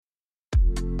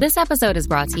This episode is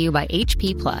brought to you by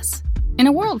HP Plus. In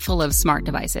a world full of smart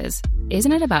devices,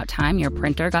 isn't it about time your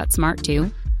printer got smart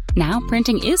too? Now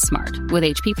printing is smart with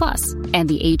HP Plus, and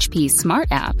the HP Smart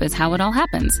app is how it all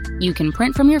happens. You can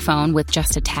print from your phone with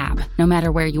just a tap, no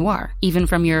matter where you are, even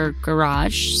from your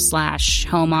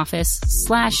garage/home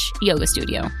office/yoga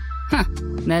studio. Huh,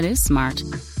 that is smart.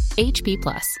 HP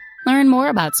Plus. Learn more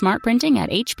about smart printing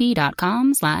at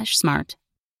hp.com/smart.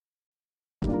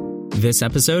 This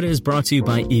episode is brought to you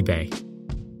by eBay.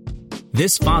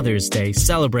 This Father's Day,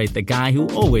 celebrate the guy who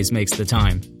always makes the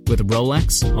time with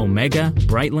Rolex, Omega,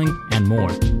 Breitling, and more.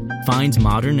 Find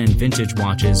modern and vintage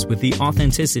watches with the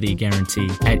authenticity guarantee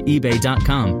at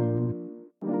ebay.com.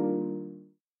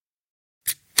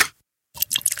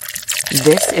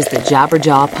 This is the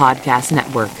Jabberjaw Podcast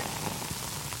Network.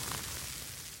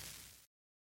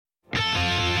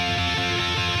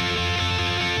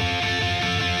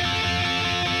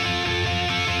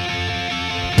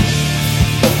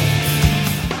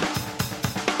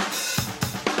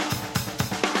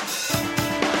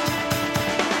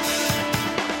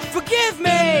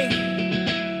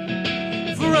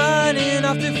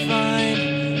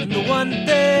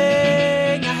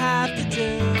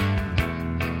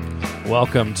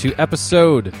 Welcome to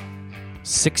episode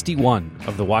 61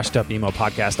 of the Washed Up Emo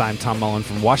podcast. I'm Tom Mullen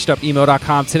from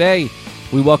washedupemo.com. Today,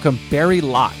 we welcome Barry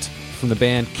Lott from the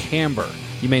band Camber.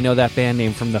 You may know that band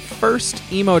name from the first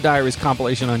Emo Diaries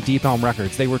compilation on Deep Elm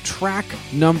Records. They were track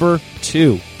number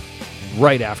 2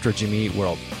 right after Jimmy Eat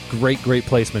World. Great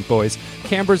placement, boys.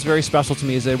 Camber is very special to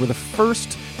me as they were the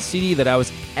first CD that I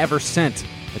was ever sent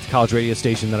at the college radio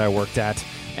station that I worked at,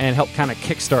 and helped kind of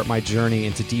kickstart my journey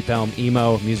into Deep Elm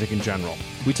emo music in general.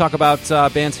 We talk about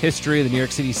band's history, the New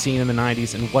York City scene in the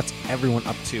 90s, and what's everyone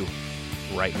up to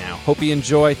right now. Hope you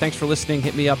enjoy. Thanks for listening.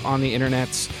 Hit me up on the internet,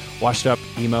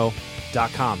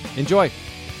 washedupemo.com. Enjoy.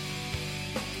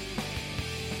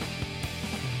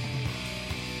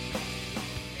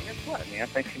 Guess what, man?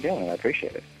 Thanks for doing it. I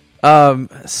appreciate it.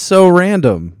 So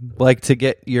random, like to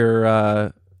get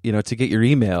your,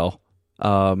 email,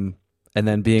 and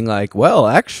then being like, well,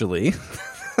 actually,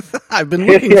 I've been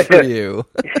looking for you.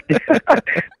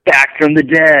 Back from the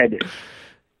dead.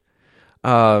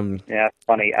 Yeah, it's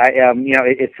funny. I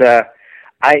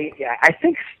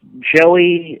think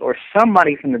Joey or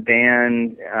somebody from the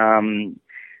band,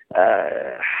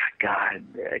 a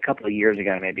couple of years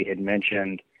ago maybe had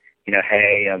mentioned,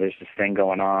 hey, there's this thing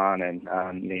going on, and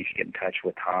you should get in touch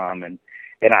with Tom. And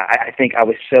I think I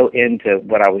was so into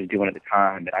what I was doing at the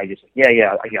time that I just,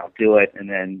 I'll do it. And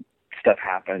then stuff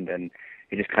happened, and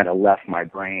it just kind of left my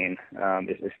brain,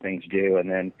 as things do.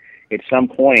 And then at some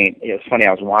point, it was funny,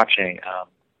 I was watching,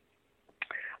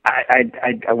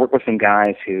 I work with some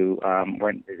guys who were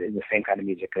in the same kind of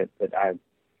music that I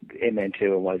am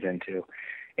into and was into.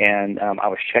 And I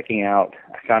was checking out,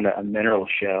 I found a mineral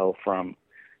show from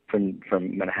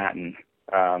Manhattan,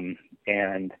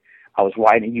 and I was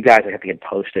watching. You guys, I think, had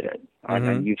posted it on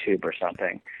YouTube or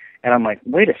something, and I'm like,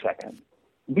 wait a second,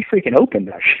 we freaking opened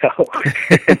that show,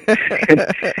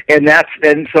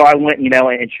 and so I went,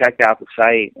 and checked out the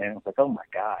site, and I was like, oh my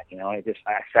god, I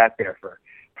sat there for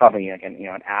probably like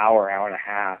an hour and a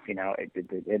half,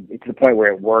 it's to the point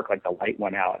where at work, like the light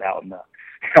went out in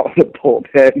the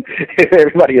pulpit.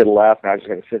 Everybody had left, and I was just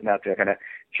kind of sitting out there, kind of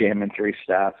jamming through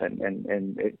stuff, and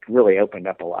it really opened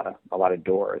up a lot of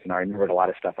doors, and I remembered a lot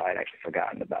of stuff I had actually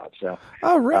forgotten about. So,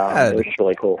 oh, rad. It was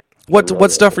really cool.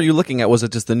 What stuff were you looking at? Was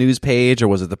it just the news page, or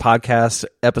was it the podcast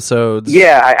episodes?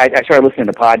 Yeah, I started listening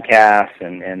to podcasts,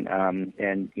 and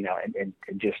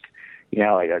just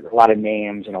a lot of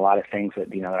names and a lot of things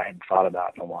that that I hadn't thought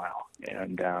about in a while,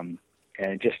 and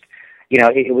just.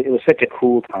 It was such a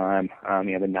cool time, the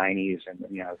 90s and,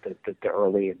 the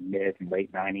early and mid and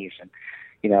late 90s and,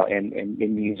 and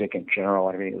in music in general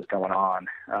and everything that was going on.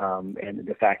 And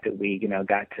the fact that we,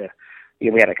 got to,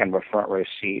 we had a kind of a front row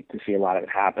seat to see a lot of it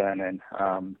happen, and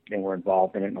we're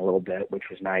involved in it in a little bit, which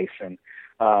was nice. And,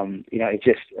 it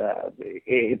just,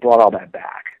 it brought all that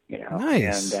back,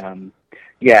 Nice. And, so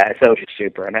it was just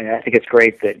super. And I think it's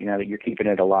great that, that you're keeping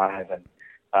it alive, and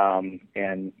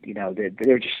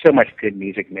there was just so much good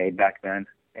music made back then,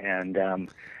 and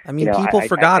people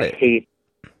forgot it.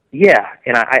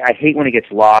 And I hate when it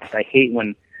gets lost. I hate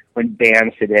when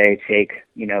bands today take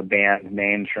band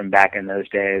names from back in those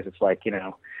days. It's like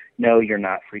no, you're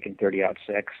not freaking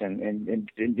 30-06, and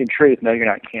in truth, no, you're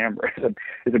not Camber.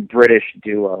 It's a British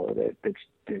duo that's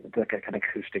like an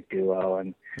acoustic duo,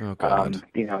 and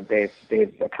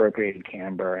they've appropriated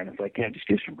Camber, and it's like, just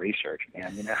do some research,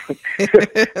 man.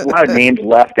 A lot of names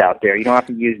left out there. You don't have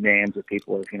to use names of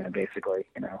people as basically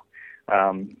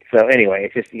So anyway,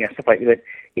 it's just, you know, stuff like that.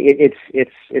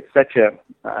 It's such a,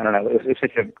 I don't know, it was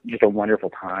such a, just a wonderful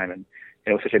time, and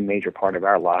it was such a major part of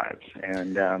our lives.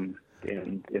 And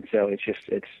so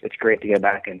it's great to go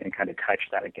back and kind of touch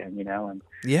that again, you know, and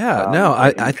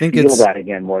I think feel it's that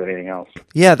again more than anything else.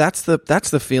 Yeah, that's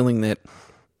the feeling that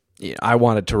I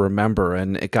wanted to remember,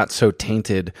 and it got so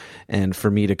tainted. And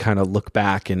for me to kind of look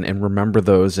back and remember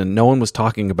those, and no one was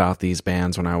talking about these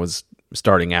bands when I was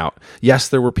starting out. Yes,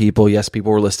 there were people. Yes,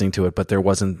 people were listening to it, but there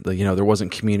wasn't there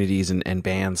wasn't communities and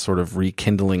bands sort of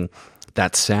rekindling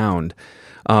that sound.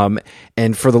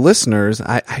 And for the listeners,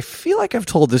 I feel like I've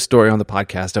told this story on the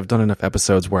podcast. I've done enough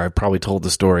episodes where I've probably told the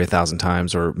story 1,000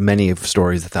 times, or many of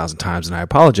stories 1,000 times, and I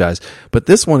apologize. But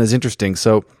this one is interesting.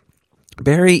 So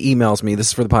Barry emails me. This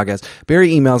is for the podcast.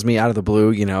 Barry emails me out of the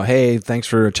blue, you know, hey, thanks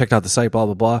for checking out the site, blah,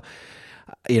 blah, blah.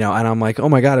 You know, and I'm like, oh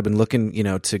my God, I've been looking, you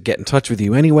know, to get in touch with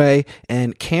you anyway.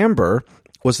 And Camber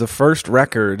was the first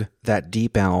record that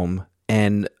Deep Elm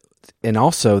and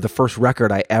also the first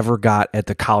record I ever got at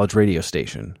the college radio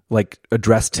station, like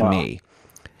addressed to me.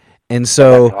 And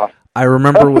so Awesome. I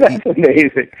remember That's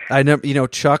amazing. I know, you know,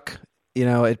 Chuck, you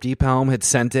know, at Deep Elm had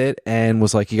sent it and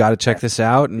was like, you got to check this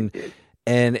out.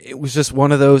 And it was just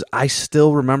one of those, I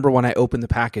still remember when I opened the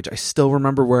package, I still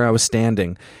remember where I was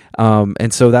standing.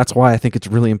 And so that's why I think it's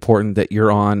really important that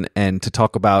you're on and to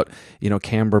talk about, you know,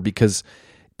 Camber, because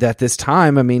at this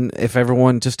time, I mean,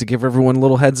 just to give everyone a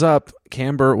little heads up,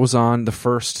 Camber was on the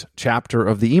first chapter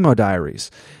of the Emo Diaries,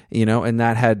 you know, and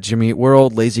that had Jimmy Eat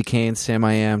World, Lazy Kane, Sam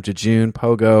I Am, Jejune,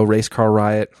 Pogo, Race Car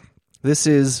Riot. This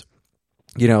is,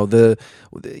 you know,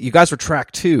 you guys were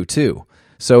track 2 too.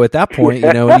 So at that point,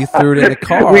 you know, you threw it in the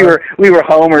car. we were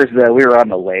homers though. We were on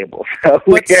the label, so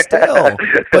but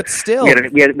still,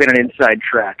 we had an inside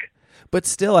track. But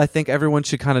still, I think everyone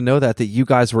should kind of know that you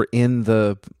guys were in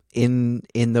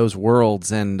those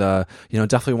worlds, and you know,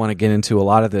 definitely want to get into a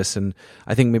lot of this. And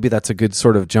I think maybe that's a good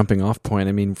sort of jumping off point.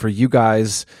 I mean, for you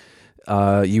guys,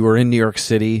 you were in New York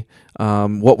City.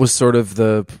 What was sort of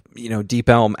the, you know, Deep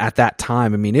Elm at that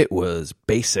time? I mean, it was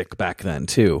basic back then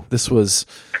too. This was.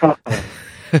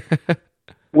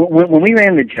 When we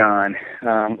ran the John,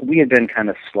 we had been kind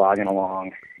of slogging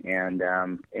along, and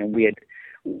we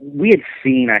had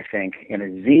seen, I think, in a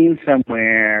zine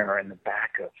somewhere or in the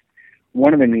back of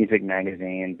one of the music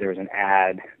magazines, there was an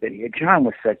ad that John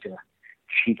was such a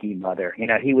cheeky mother. You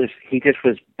know, he just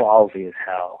was ballsy as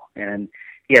hell, and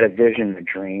he had a vision, a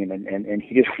dream, and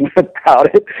he just went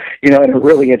about it, you know, in a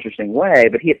really interesting way.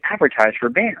 But he had advertised for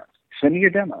bands, send me your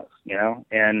demos, you know,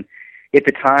 and at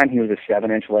the time, he was a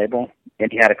 7-inch label, and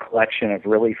he had a collection of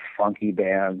really funky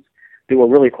bands that were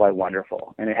really quite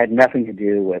wonderful. And it had nothing to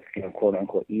do with, you know,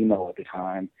 quote-unquote emo at the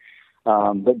time.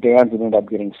 But bands that ended up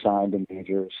getting signed to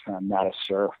majors, Nada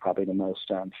Surf, probably the most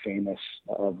famous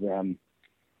of them.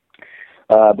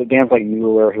 But bands like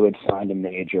Mueller, who had signed a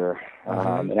major,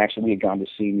 and actually we had gone to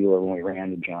see Mueller when we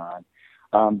ran to John.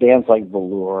 Bands like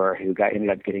Velour, who ended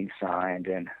up getting signed,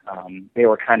 and they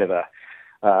were kind of a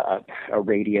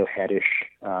Radiohead-ish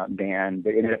band,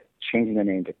 but ended up changing the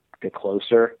name to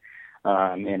Closer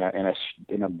in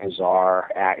a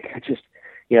bizarre act. Just,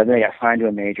 you know, they got signed to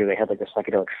a major. They had like a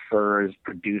Psychedelic Furs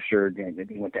producer. They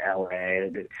went to LA,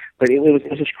 but it was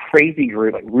this crazy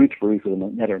group. Like Ruth was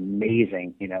another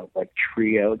amazing, you know, like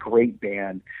trio, great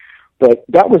band. But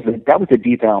that was the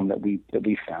Deep Elm that we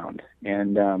found,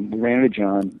 and we ran into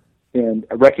John, and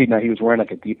I recognized he was wearing like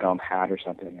a Deep Elm hat or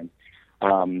something,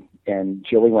 and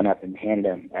Julie went up and handed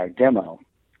him our demo,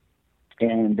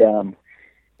 and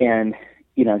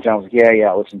you know, John was like, yeah,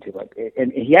 I'll listen to it,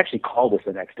 and he actually called us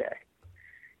the next day,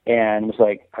 and was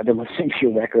like, I've been listening to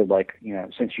your record, like, you know,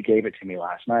 since you gave it to me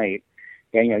last night,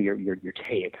 and you know, your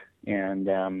tape, and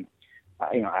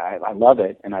you know, I love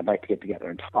it, and I'd like to get together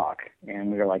and talk,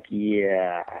 and we were like,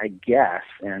 yeah, I guess,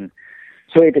 and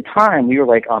so at the time we were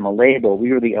like on the label,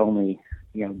 we were the only,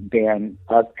 you know, band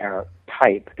of our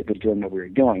type that was doing what we were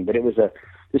doing, but it was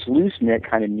this loose knit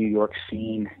kind of New Yorkish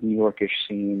scene.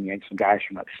 You had some guys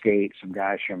from upstate, some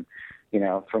guys from, you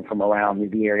know, from around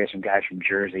the area, some guys from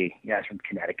Jersey, guys from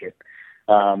Connecticut,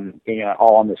 you know,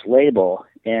 all on this label.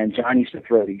 And John used to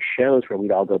throw these shows where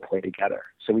we'd all go play together.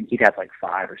 So he'd have like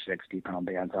 5 or 6 Deep Elm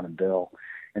bands on a bill,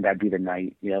 and that'd be the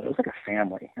night. You know, it was like a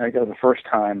family. I think it was the first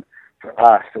time for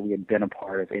us that we had been a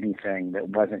part of anything that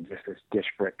wasn't just this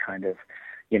disparate kind of,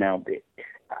 you know,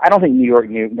 I don't think New York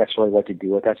knew necessarily what to do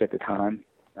with us at the time.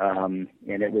 And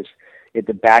it was at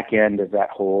the back end of that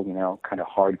whole, you know, kind of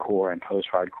hardcore and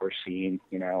post-hardcore scene,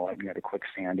 you know, the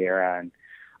Quicksand era. And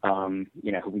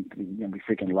we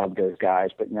freaking loved those guys.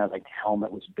 But like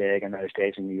Helmet was big in those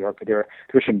days in New York. But there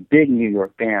were some big New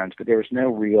York bands, but there was no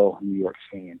real New York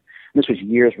scene. And this was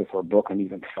years before Brooklyn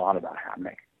even thought about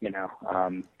happening.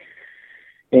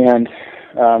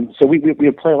 So we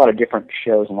would play a lot of different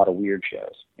shows and a lot of weird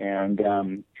shows. And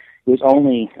it was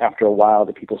only after a while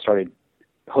that people started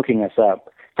hooking us up.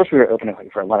 First, we were opening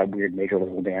for a lot of weird major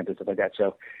label bands and stuff like that.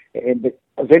 So, but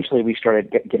eventually, we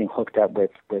started getting hooked up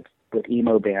with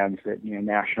emo bands that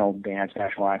national acts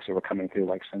that were coming through,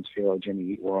 like Sensefield, Jimmy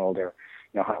Eat World, or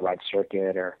Hot Rod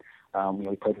Circuit, or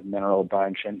we played with Mineral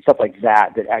Bunch and stuff like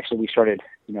that. That actually we started.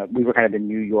 We were kind of the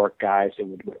New York guys that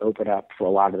would open up for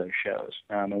a lot of those shows,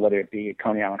 and whether it be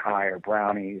Coney Island High or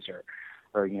Brownies or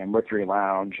Mercury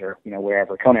Lounge or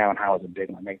wherever. Coney Island High was a big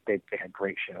one. They had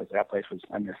great shows. I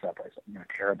missed that place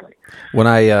terribly. When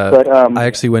I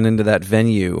actually went into that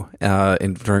venue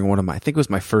during one of I think it was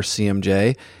my first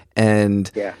CMJ, and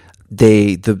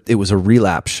it was a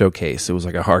Relapse showcase. It was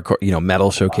like a hardcore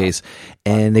metal showcase,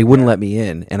 and they wouldn't let me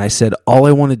in. And I said, all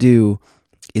I want to do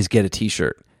is get a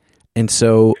T-shirt. And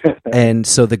so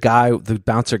the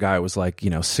bouncer guy was like,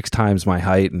 6 times my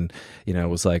height, and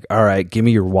was like, all right, give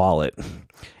me your wallet.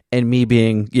 And me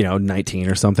being, 19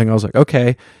 or something, I was like,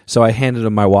 okay. So I handed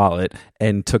him my wallet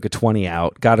and took a 20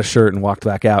 out, got a shirt and walked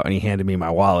back out, and he handed me my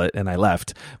wallet and I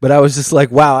left. But I was just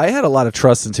like, wow, I had a lot of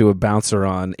trust into a bouncer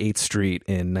on 8th Street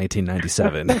in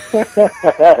 1997.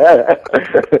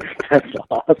 That's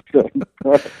awesome.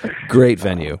 Great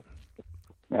venue.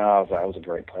 No, that was a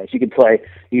great place. You could play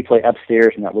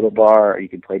upstairs in that little bar, or you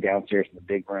could play downstairs in the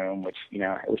big room, which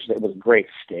it was a great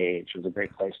stage. It was a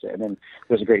great place and then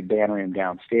there was a great band room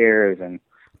downstairs. And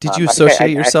did you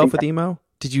associate yourself with emo?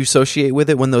 Did you associate with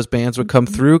it when those bands would come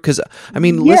through? Because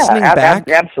listening back,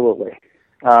 absolutely.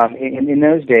 In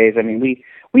those days,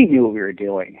 we knew what we were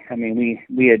doing.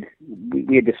 We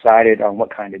had decided on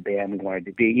what kind of band we wanted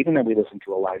to be, even though we listened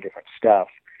to a lot of different stuff.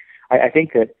 I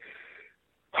think that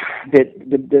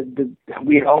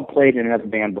we had all played in another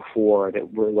band before that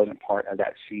really wasn't part of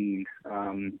that scene,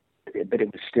 but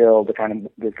it was still the kind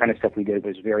of stuff we did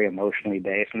was very emotionally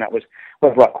based, and that was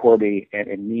what brought Corby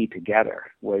and me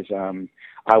together. Was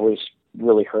I was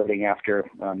really hurting after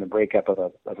the breakup of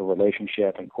a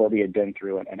relationship, and Corby had been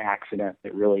through an accident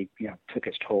that really took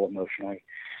his toll emotionally,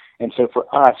 and so for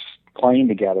us, playing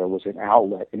together was an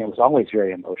outlet, and it was always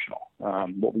very emotional.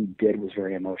 What we did was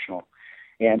very emotional.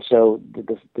 And so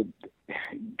the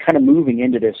kind of moving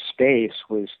into this space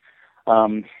was,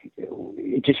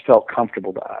 it just felt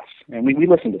comfortable to us. And we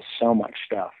listened to so much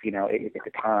stuff, at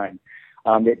the time,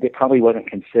 that probably wasn't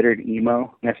considered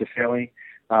emo necessarily,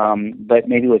 but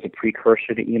maybe was a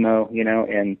precursor to emo,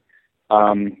 and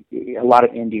a lot of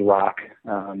indie rock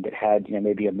that had,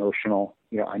 maybe emotional,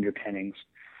 underpinnings.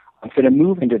 So to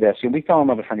move into this, we fell in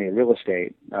love with Sunday Real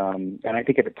Estate. And I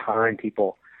think at the time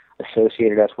people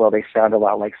associated us, well, they sound a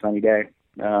lot like Sunny Day,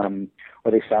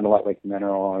 or they sound a lot like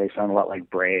Mineral, or they sound a lot like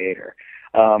Braid,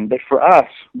 but for us,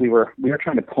 we were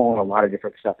trying to pull in a lot of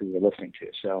different stuff that we were listening to.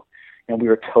 So, we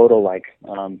were total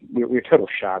we were total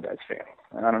Chavez fans.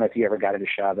 I don't know if you ever got into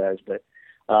Chavez, but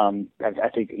I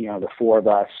think the four of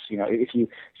us, if you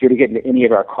were to get into any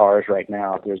of our cars right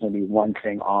now, if there's going to be one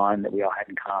thing on that we all had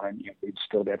in common, we'd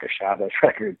still be at the Chavez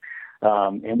record.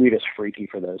 And we were just freaky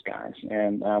for those guys.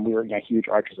 And we were huge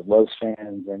Archers of Los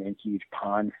fans and huge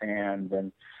Pond fans.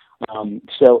 And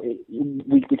so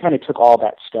we kind of took all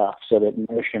that stuff. So that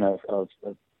notion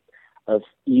of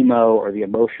emo, or the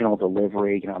emotional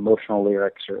delivery, emotional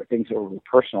lyrics, or things that were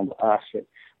personal to us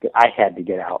that I had to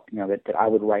get out, that I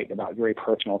would write about very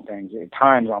personal things, at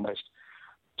times almost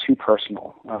too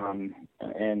personal.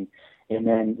 And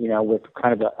then, with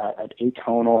kind of an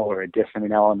atonal or a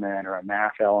dissonant element or a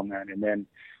math element. And then,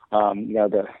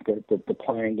 the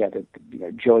playing,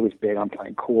 Joey was big on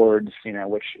playing chords,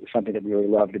 which is something that we really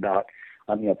loved about,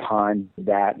 Pond did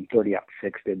that, and 30 Out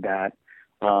 6 did that.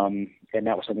 And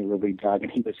that was something we really dug.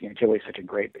 And he was, Joey's such a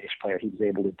great bass player. He was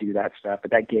able to do that stuff,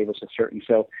 but that gave us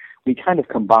so we kind of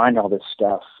combined all this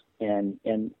stuff and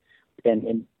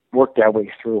worked our way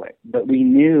through it. But we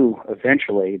knew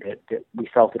eventually that we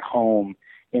felt at home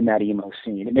in that emo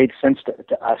scene. It made sense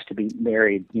to us to be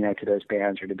married, to those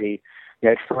bands, or to be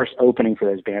at first opening for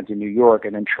those bands in New York,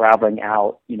 and then traveling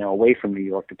out, away from New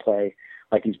York to play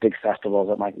like these big festivals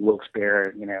at like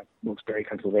Wilkes-Barre, Wilkes-Barre,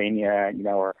 Pennsylvania,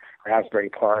 or Asbury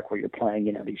Park, where you're playing,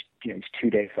 these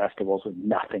 2-day festivals with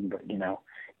nothing but,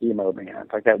 emo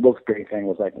bands. Like that Wilkes-Barre thing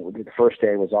was like, the first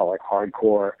day was all like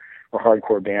hardcore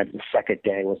bands. The second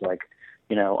day was like,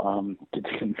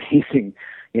 amazing,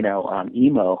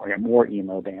 emo, or more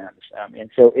emo bands. And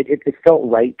so it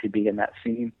felt right to be in that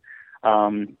scene.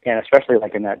 And especially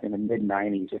like in the mid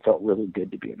 '90s, it felt really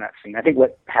good to be in that scene. I think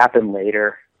what happened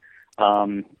later,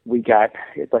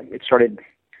 it started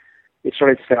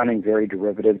sounding very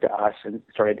derivative to us, and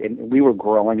we were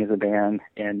growing as a band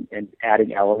and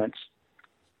adding elements.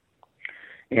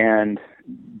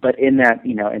 But in that,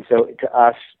 and so to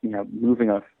us, moving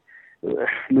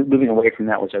away from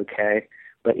that was okay.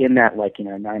 But in that,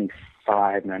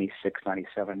 95, 96,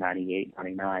 97, 98,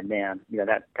 99, man,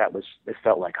 it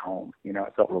felt like home. It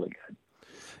felt really good.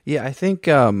 Yeah, I think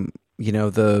if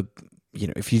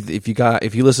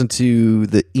you listen to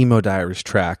the Emo Diaries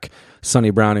track, Sunday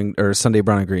Brown and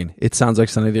Green, it sounds like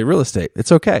Sunny Day Real Estate.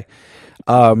 It's okay.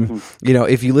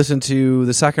 If you listen to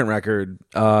the second record,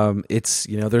 it's,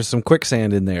 there's some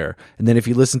Quicksand in there. And then if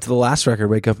you listen to the last record,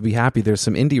 Wake Up and Be Happy, there's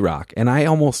some indie rock. And I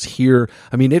almost hear,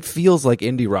 it feels like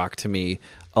indie rock to me,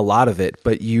 a lot of it,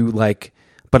 but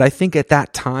I think at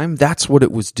that time, that's what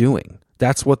it was doing.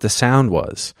 That's what the sound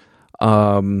was.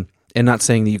 And not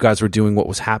saying that you guys were doing what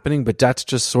was happening, but that's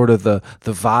just sort of the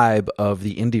vibe of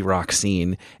the indie rock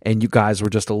scene. And you guys were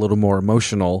just a little more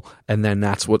emotional. And then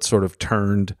that's what sort of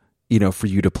turned, for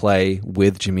you to play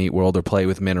with Jimmy Eat World or play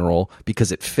with Mineral,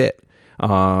 because it fit,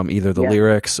 either the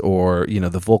lyrics or,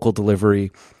 the vocal delivery,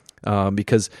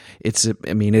 because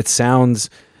it sounds,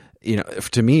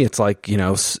 to me, it's like,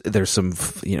 there's some,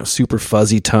 super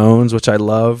fuzzy tones, which I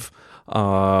love.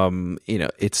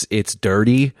 It's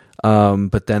dirty.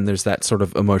 But then there's that sort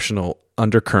of emotional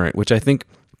undercurrent, which I think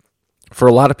for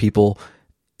a lot of people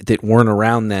that weren't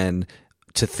around then,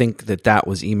 to think that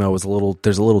was emo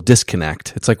there's a little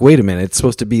disconnect. It's like, wait a minute, it's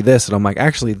supposed to be this. And I'm like,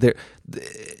 actually,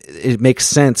 it makes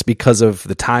sense because of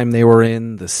the time they were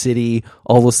in, the city,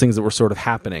 all those things that were sort of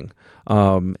happening.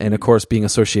 And of course, being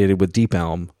associated with Deep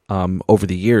Elm over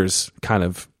the years kind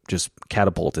of just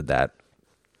catapulted that.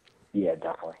 Yeah,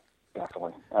 definitely.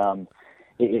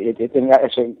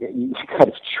 Actually, you kind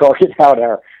of charted out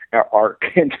our arc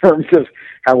in terms of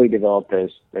how we developed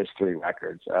those three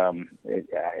records.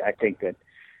 I think that,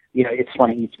 it's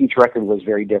funny. Each record was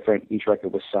very different. Each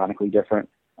record was sonically different.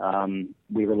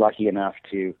 We were lucky enough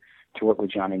to work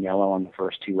with John Agnello on the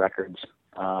first two records,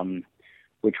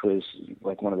 which was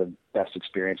like one of the best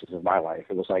experiences of my life.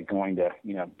 It was like going to,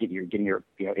 getting your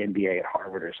MBA at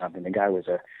Harvard or something. The guy was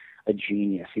a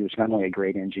genius. He was not only a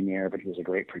great engineer, but he was a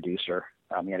great producer.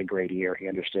 He had a great ear. He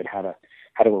understood how to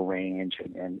arrange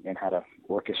and how to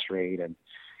orchestrate and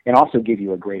also give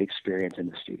you a great experience in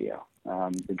the studio.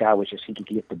 The guy was he could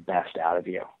get the best out of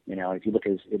you. If you look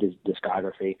at his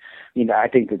discography, I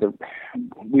think that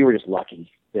we were just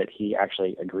lucky that he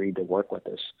actually agreed to work with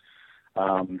us.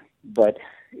 But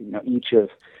each of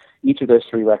those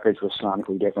three records was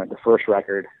sonically different. The first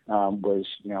record was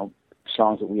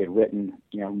songs that we had written,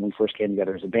 when we first came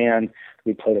together as a band.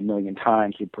 We played 1 million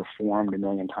times. We performed 1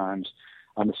 million times.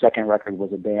 The second record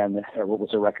was a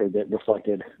record that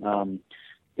reflected, a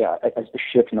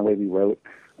shift in the way we wrote,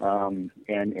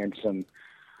 and some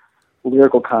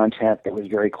lyrical content that was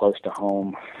very close to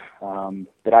home,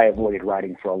 that I avoided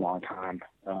writing for a long time,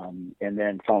 and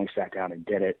then finally sat down and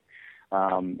did it.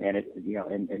 And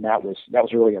that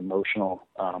was really emotional.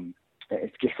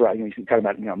 It's just right. You talk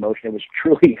about emotion. It was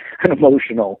truly an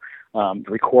emotional.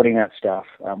 Recording that stuff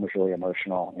was really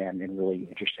emotional and really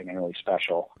interesting and really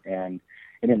special. And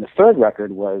then the third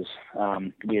record was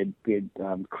we had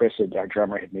Chris, our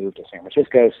drummer, had moved to San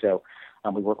Francisco, so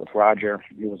we worked with Roger,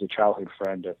 who was a childhood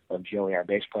friend of Joey, our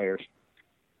bass players,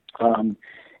 and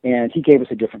he gave us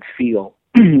a different feel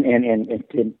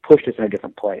and pushed us in a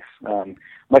different place.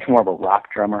 Much more of a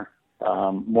rock drummer,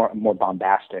 more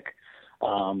bombastic.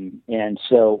 And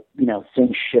so,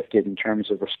 things shifted in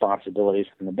terms of responsibilities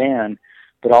in the band,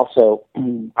 but also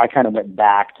I kind of went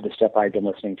back to the stuff I'd been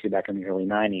listening to back in the early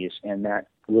 90s, and that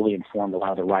really informed a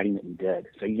lot of the writing that we did.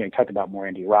 So, you talked about more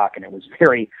indie rock, and it was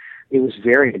very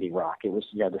indie rock. It was,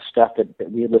 the stuff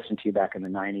that we had listened to back in the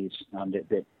 90s,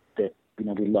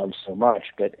 that we loved so much,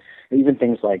 but even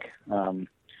things like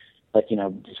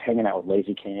just hanging out with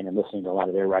Lazy Cane and listening to a lot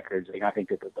of their records. I think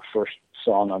that the first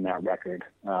song on that record,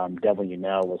 Devil You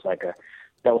Know, was like a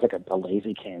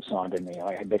Lazy Cane song to me.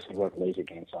 I basically wrote a Lazy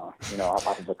Cane song,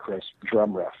 off of a crisp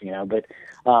drum riff, but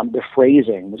the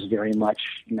phrasing was very much,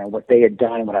 what they had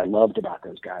done and what I loved about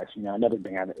those guys. Another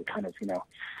band that kind of,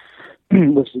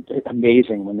 was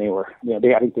amazing when they were, I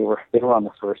think they were on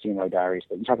the first Emo Diaries,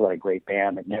 but you talk about a great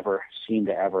band that never seemed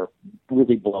to ever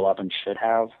really blow up and should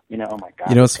have, oh my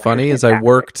God. What's funny is I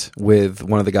worked with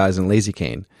one of the guys in Lazy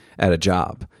Cane at a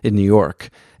job in New York,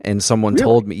 and someone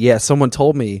told me,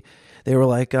 they were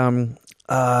like,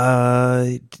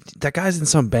 that guy's in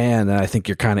some band that I think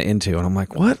you're kind of into. And I'm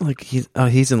like, what? Like he's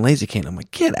in Lazy Cane. I'm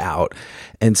like, get out.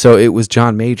 And so it was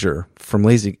John Major from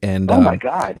Lazy. And oh my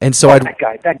God. And so that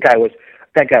guy was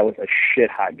a shit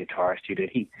hot guitarist, dude.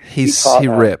 He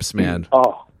rips, man.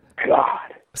 Oh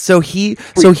God.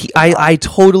 I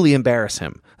totally embarrass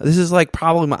him. This is like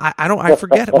probably I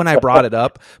forget when I brought it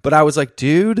up, but I was like,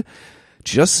 dude,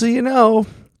 just so you know,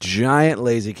 giant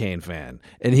Lazy Cane fan.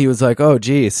 And he was like, oh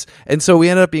geez. And so we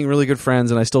ended up being really good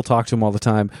friends, and I still talk to him all the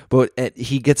time, but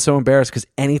he gets so embarrassed because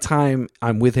anytime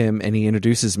I'm with him and he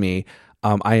introduces me,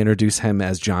 I introduce him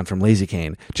as John from Lazy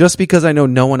Cane, just because I know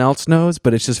no one else knows,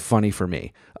 but it's just funny for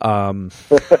me.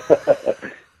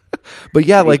 But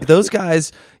yeah, like those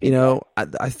guys, you know,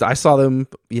 I saw them,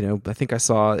 you know, I think I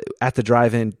saw at the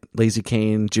Drive-In Lazy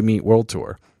Cane Jimmy Eat World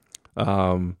Tour. You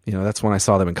know, that's when I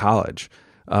saw them in college.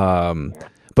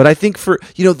 But I think for,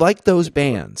 you know, like those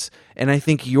bands, and I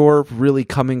think you're really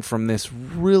coming from this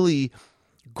really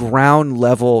ground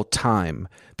level time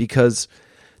because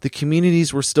the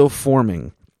communities were still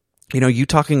forming. You know, you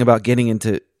talking about getting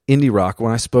into indie rock,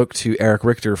 when I spoke to Eric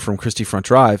Richter from Christie Front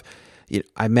Drive,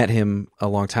 I met him a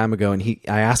long time ago, and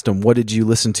I asked him, what did you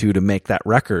listen to make that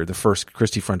record, the first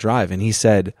Christie Front Drive? And he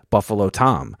said, Buffalo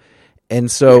Tom. And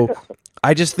so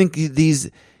I just think these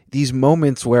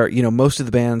moments where, you know, most of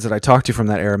the bands that I talked to from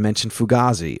that era mention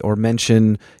Fugazi or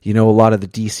mention, you know, a lot of the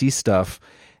DC stuff.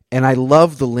 And I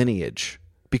love the lineage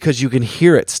because you can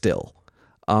hear it still.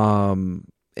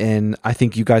 And I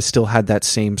think you guys still had that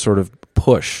same sort of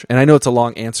push. And I know it's a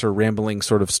long answer, rambling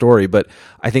sort of story, but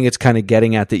I think it's kind of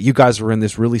getting at that you guys were in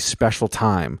this really special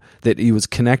time that it was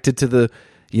connected to the,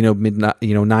 you know, 90s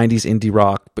indie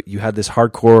rock, but you had this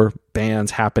hardcore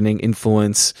bands happening,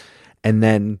 influence, and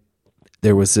then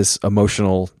there was this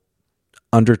emotional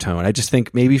undertone. I just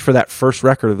think maybe for that first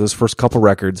record or those first couple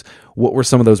records, what were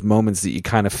some of those moments that you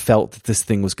kind of felt that this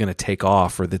thing was going to take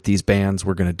off or that these bands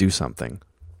were going to do something?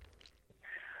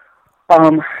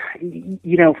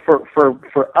 You know,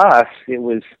 for us, it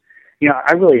was, you know,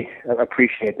 I really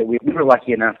appreciate that we were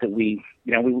lucky enough that we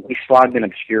slogged in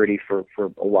obscurity for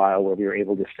a while where we were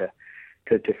able just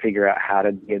to figure out how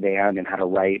to be a band and how to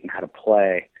write and how to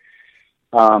play.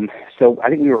 So I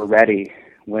think we were ready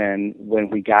when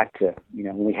we got to, you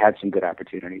know, when we had some good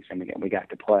opportunities and we got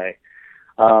to play.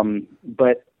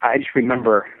 But I just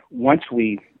remember once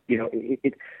we, you know,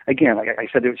 it again, like I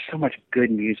said, there was so much good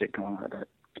music going on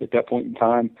at that point in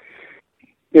time.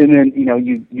 And then, you know,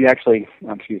 you actually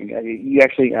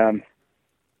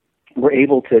were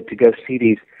able to go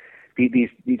see these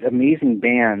amazing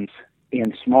bands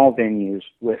in small venues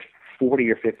with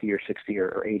 40 or 50 or 60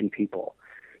 or 80 people.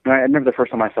 And I remember the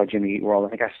first time I saw Jimmy Eat World, I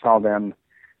think I saw them,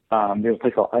 there was a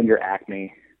place called Under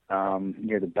Acme,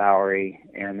 near the Bowery,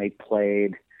 and they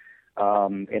played,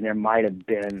 and there might have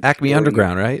been Acme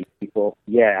Underground, right? People.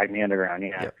 Yeah, Acme Underground,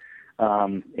 yeah. Yep.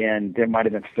 And there might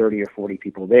have been 30 or 40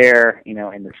 people there, you know,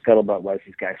 and the scuttlebutt was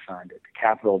these guys signed at the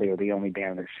Capitol. They were the only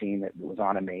band in their scene that was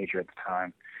on a major at the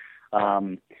time.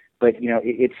 But, you know,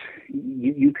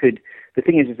 you could, the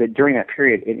thing is that during that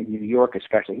period in New York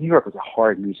especially, New York was a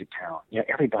hard music town. You know,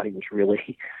 everybody was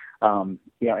really, you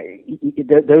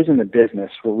know, those in the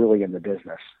business were really in the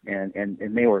business, and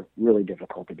they were really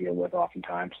difficult to deal with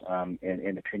oftentimes,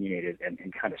 and opinionated and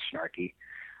kind of snarky.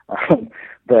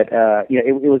 But you know,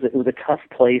 it was a tough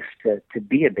place to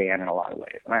be a band in a lot of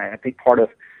ways. And I think part of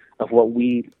what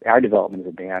our development as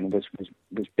a band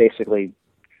was basically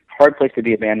hard place to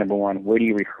be a band. Number one, where do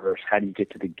you rehearse? How do you get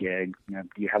to the gig? You know,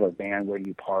 do you have a van? Where do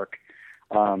you park?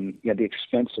 You know, the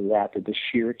expense of that, the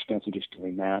sheer expense of just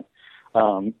doing that.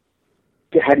 How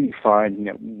do you find, you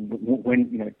know, when,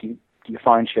 you know, do you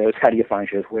find shows? How do you find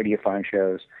shows? Where do you find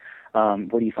shows?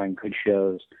 Where do you find good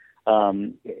shows?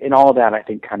 And all of that, I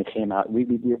think, kind of came out. We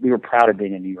were proud of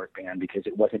being a New York band because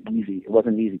it wasn't easy. It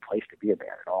wasn't an easy place to be a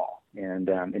band at all. And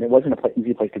it wasn't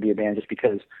easy place to be a band just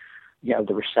because, you know,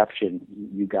 the reception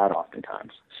you got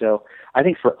oftentimes. So I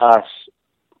think for us,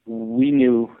 we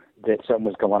knew that something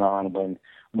was going on when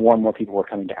more and more people were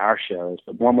coming to our shows,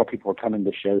 but more and more people were coming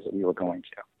to shows that we were going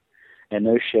to. And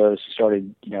those shows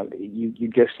started, you know,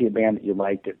 you'd go see a band that you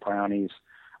liked at Brownies,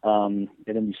 and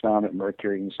then you saw them at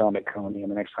Mercury, and you saw them at Coney,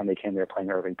 and the next time they came, they were playing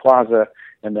Irving Plaza,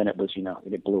 and then it was, you know,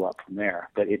 it blew up from there.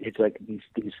 But it's like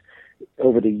these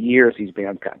over the years, these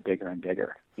bands got bigger and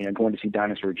bigger. You know, going to see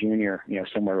Dinosaur Jr., you know,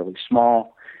 somewhere really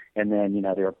small, and then, you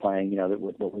know, they were playing, you know,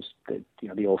 what was the, you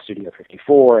know, the old Studio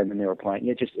 54, and then they were playing,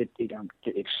 it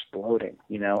exploding,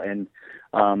 you know, and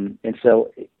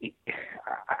so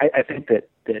I think that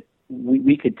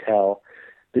we could tell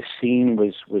the scene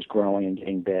was growing and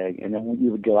getting big. And then we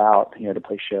would go out, to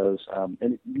play shows.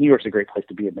 And New York's a great place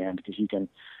to be a band because you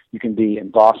can be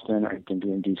in Boston, or you can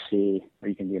be in D.C., or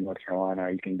you can be in North Carolina,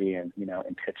 or you can be in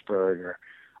Pittsburgh, or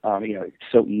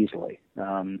so easily.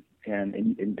 And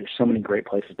there's so many great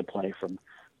places to play from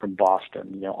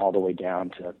Boston, all the way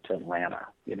down to Atlanta,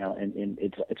 and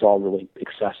it's all really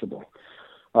accessible.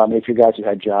 If you guys who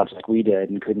had jobs like we did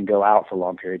and couldn't go out for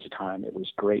long periods of time, it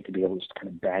was great to be able to just kind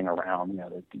of bang around,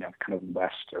 kind of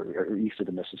west or east of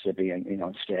the Mississippi, and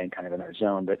staying kind of in our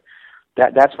zone. But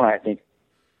that's when I think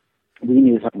we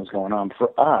knew something was going on. For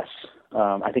us,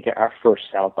 I think our first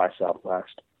South by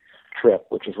Southwest trip,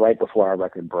 which was right before our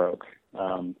record broke,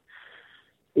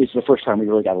 is the first time we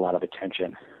really got a lot of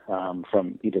attention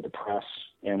from either the press,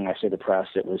 and when I say the press,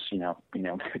 it was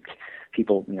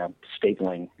people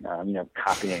stapling,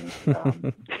 copying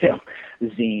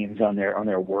zines on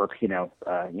their work,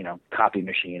 copy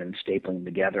machine and stapling them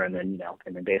together, and then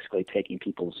basically taking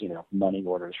people's money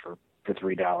orders for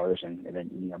 $3 and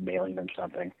then mailing them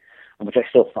something, which I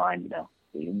still find I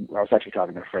was actually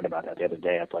talking to a friend about that the other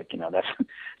day. It's like, that's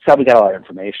how we got all our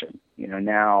information.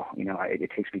 Now,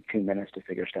 it takes me 2 minutes to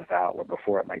figure stuff out, where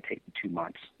before it might take me 2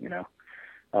 months,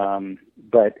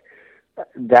 But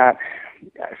that,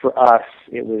 for us,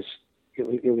 it was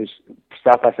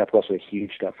South by Southwest was a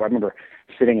huge step. I remember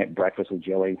sitting at breakfast with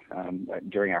Joey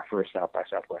during our first South by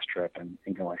Southwest trip and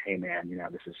going, hey man,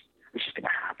 this is going to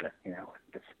happen.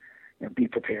 Be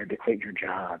prepared to quit your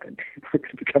job and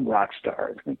become rock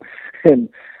stars. And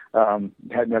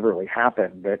that never really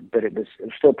happened, but it was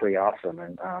still pretty awesome.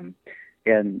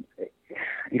 And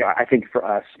I think for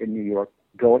us in New York,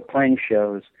 playing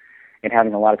shows and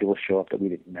having a lot of people show up that we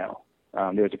didn't know.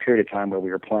 There was a period of time where we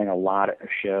were playing a lot of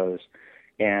shows,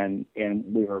 and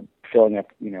we were filling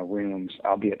up, rooms,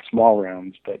 albeit small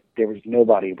rooms, but there was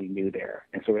nobody we knew there.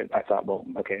 And so I thought, well,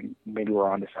 okay, maybe we're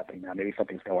onto something now. Maybe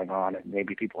something's going on, and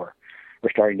maybe people were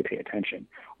starting to pay attention.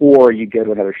 Or you go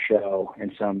to another show,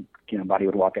 and somebody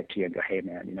would walk up to you and go, hey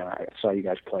man, I saw you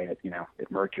guys play at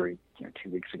Mercury, 2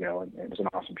 weeks ago, and it was an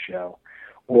awesome show.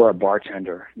 Or a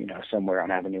bartender, somewhere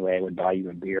on Avenue A would buy you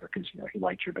a beer because he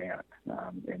liked your band,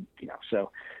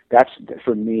 so that's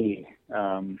for me.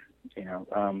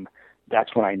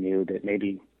 That's when I knew that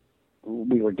maybe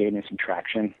we were gaining some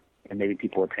traction, and maybe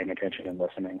people were paying attention and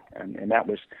listening, and that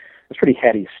was pretty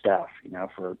heady stuff,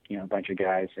 for a bunch of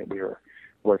guys that we were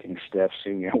working stiffs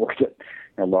who worked at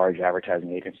large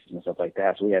advertising agencies and stuff like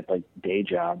that. So we had like day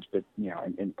jobs, but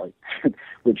and like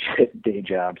legit day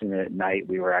jobs, and then at night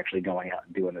we were actually going out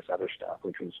and doing this other stuff,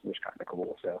 which was kind of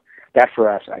cool. So that for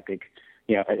us, I think,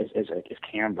 as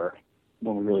Camber,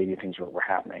 when we really knew things were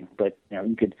happening. But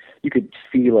you could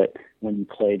feel it when you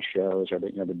played shows, or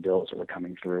the bills that were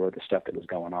coming through, or the stuff that was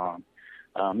going on.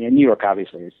 New York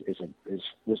obviously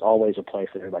was always a place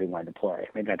that everybody wanted to play.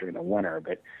 Maybe not during the winter,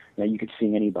 but you could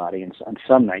see anybody. And on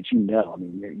some nights,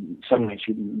 some nights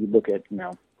you look at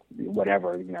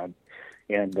whatever, and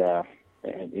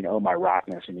Oh My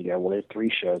Rockness, and you go, well, there's 3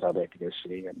 shows I'd like to go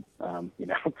see, and you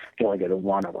can only go to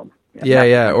one of them.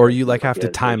 Or you have to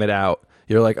time it out.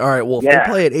 You're like, all right, well, if they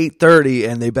play at 8:30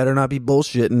 and they better not be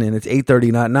bullshitting, and it's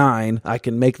 8:30, not 9, I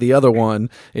can make the other one.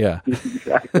 Yeah,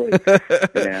 exactly.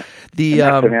 Yeah,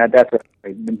 that's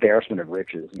an embarrassment of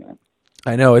riches.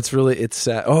 I know, it's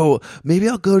sad. Oh, maybe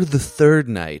I'll go to the 3rd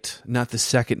night, not the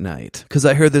 2nd night, because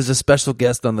I heard there's a special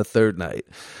guest on the 3rd night.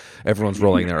 Everyone's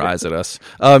rolling their eyes at us.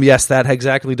 Yes, that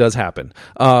exactly does happen.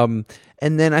 And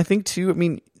then I think too,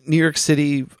 New York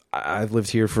City, I've lived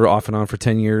here off and on for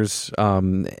 10 years,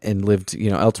 and lived,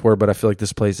 elsewhere, but I feel like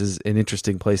this place is an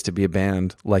interesting place to be a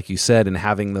band, like you said, and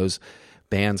having those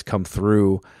bands come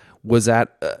through. Was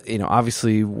that,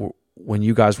 obviously when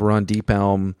you guys were on Deep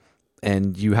Elm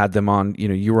and you had them on,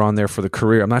 you were on there for the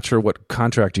career. I'm not sure what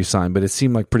contract you signed, but it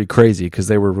seemed like pretty crazy because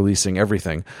they were releasing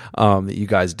everything, that you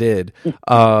guys did.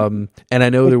 And I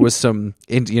know there was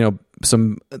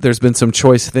there's been some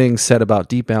choice things said about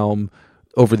Deep Elm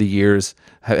over the years.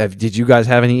 Did you guys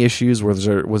have any issues? Was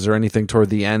there anything toward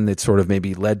the end that sort of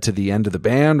maybe led to the end of the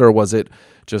band, or was it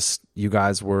just you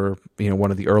guys were one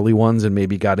of the early ones and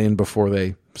maybe got in before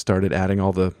they started adding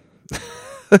all the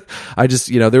I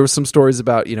just there was some stories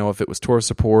about if it was tour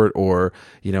support or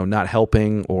not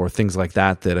helping or things like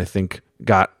that I think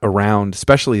got around,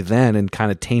 especially then, and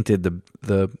kind of tainted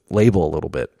the label a little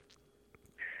bit.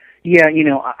 Yeah,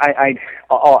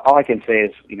 all I can say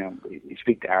is, you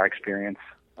speak to our experience,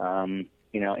 and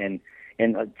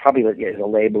probably as a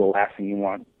label, the last thing you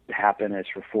want to happen is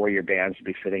for 4 of your bands to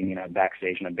be sitting,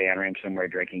 backstage in a band room somewhere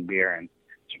drinking beer and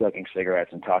smoking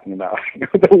cigarettes and talking about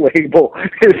the label.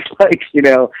 It's like,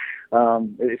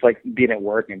 it's like being at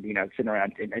work and, sitting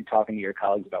around and talking to your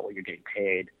colleagues about what you're getting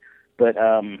paid. But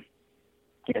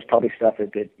it's probably stuff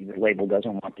that the label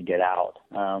doesn't want to get out,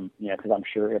 because I'm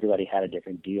sure everybody had a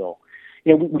different deal.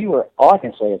 We were, all I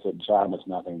can say is that John was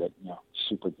nothing but,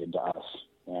 super good to us.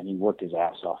 And he worked his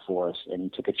ass off for us, and he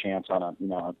took a chance on a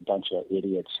bunch of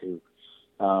idiots who,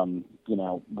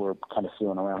 were kind of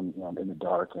feeling around, in the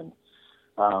dark, and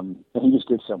he just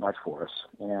did so much for us.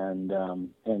 And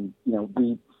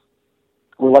we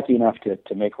were lucky enough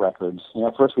to make records.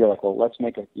 First we were like, well, let's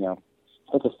make a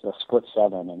split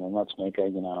 7, and then let's make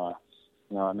maybe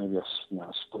a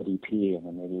split EP, and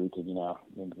then maybe we could,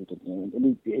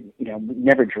 we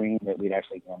never dreamed that we'd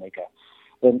actually, make a.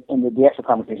 And the extra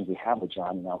conversations we have with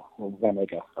John, we're going to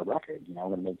make a record.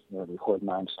 We're going to record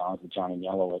 9 songs with John and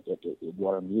Yellow at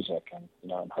Water Music and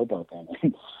in Hoboken,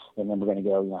 and then we're going to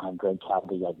go have Greg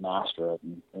Cavalli master it,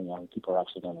 and people are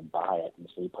actually going to buy it, and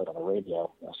so we put it on the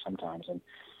radio sometimes. And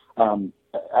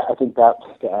I think that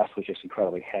to us was just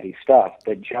incredibly heady stuff.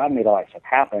 But John made all that stuff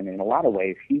happen. In a lot of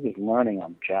ways, he was learning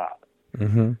on the job.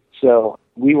 Mm-hmm. So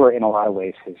we were in a lot of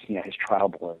ways his trial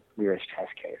board. We were his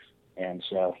test case. And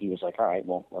so he was like, all right,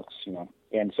 well, let's,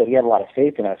 and so he had a lot of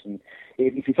faith in us. And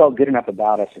if he felt good enough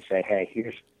about us to say, hey,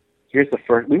 here's the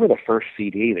first, we were the first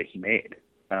CD that he made.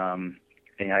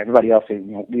 Everybody else,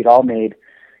 we'd all made,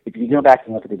 if you go back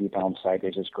and look at the Deep Elm site,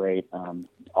 there's this great,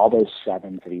 all those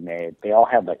 7s that he made, they all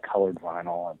had like colored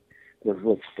vinyl, and it was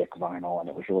really thick vinyl, and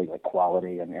it was really like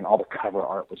quality, and all the cover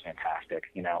art was fantastic.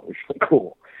 It was really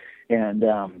cool. And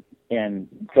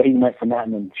so he went from that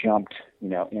and then jumped,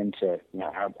 into,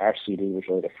 our CD was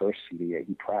really the first CD that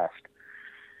he pressed.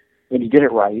 And he did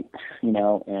it right, and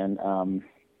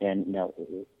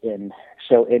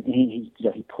so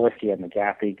he pushed, he had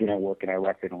McGaffey, working our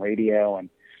record and radio, and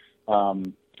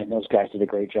those guys did a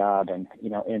great job. And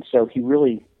so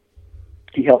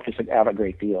he helped us out a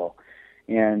great deal.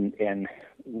 And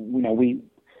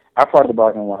our part of the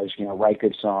bargain was, write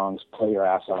good songs, play your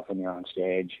ass off when you're on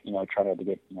stage, try not to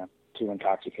get, too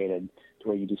intoxicated to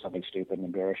where you do something stupid and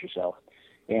embarrass yourself.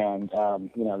 And,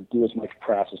 do as much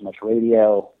press, as much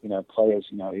radio, play as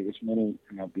many,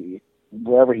 be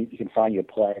wherever you can find you a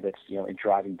play that's, in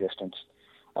driving distance,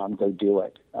 go do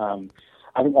it.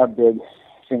 I think our big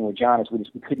thing with John is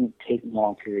we couldn't take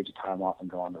long periods of time off and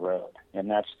go on the road. And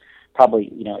that's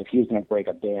probably, if he was going to break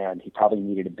a band, he probably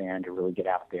needed a band to really get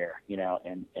out there,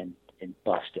 and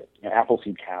bust it.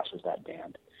 Appleseed Cast was that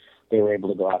band. They were able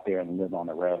to go out there and live on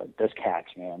the road. Those cats,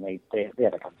 man, they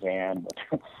had like a van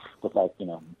with like,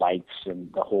 bikes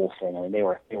and the whole thing. I mean, they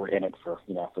were in it for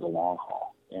the long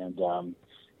haul. And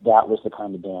that was the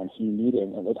kind of band he needed.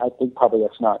 And I think probably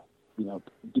that's not,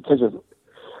 because of,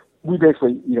 we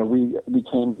basically, we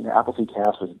came, Appleseed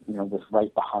Cast was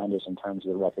right behind us in terms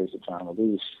of the records that John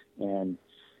released. And,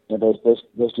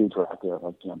 those dudes were out there,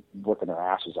 like, working their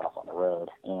asses off on the road.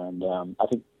 And I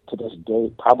think to this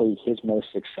day, probably his most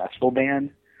successful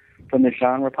band from the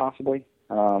genre, possibly,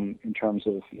 in terms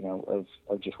of, of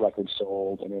just records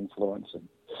sold and influence and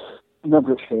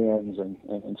number of fans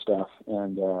and stuff.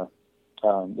 And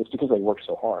it's because they worked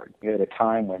so hard. At a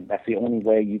time when that's the only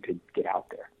way you could get out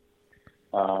there.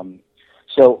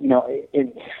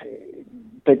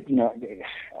 But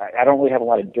I don't really have a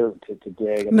lot of dirt to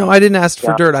dig. No, I didn't ask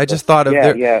for dirt. I just thought of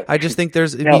yeah. I just think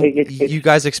there's. You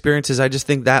guys' experiences. I just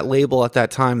think that label at that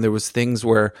time, there was things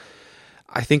where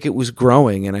I think it was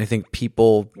growing, and I think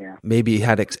people maybe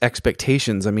had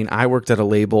expectations. I mean, I worked at a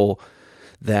label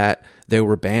that there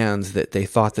were bands that they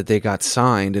thought that they got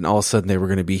signed, and all of a sudden they were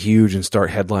going to be huge and start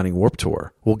headlining Warped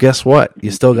Tour. Well, guess what?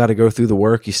 You still got to go through the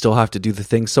work. You still have to do the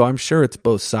things. So I'm sure it's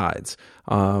both sides.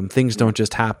 Things don't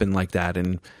just happen like that,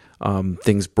 and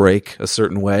things break a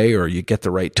certain way, or you get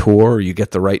the right tour, or you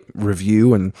get the right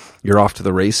review, and you're off to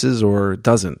the races, or it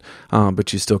doesn't.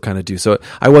 But you still kind of do. So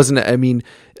I wasn't. I mean,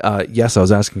 yes, I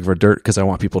was asking for dirt because I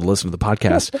want people to listen to the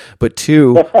podcast. But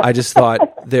two, I just thought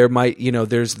there might,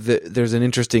 there's an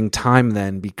interesting time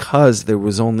then, because there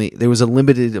was a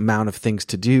limited amount of things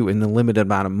to do and a limited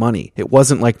amount of money. It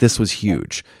wasn't like this was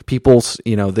huge. People,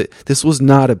 this was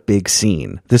not a big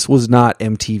scene. This was not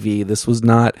MTV. This was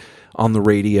not on the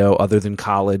radio, other than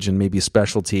college and maybe a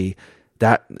specialty.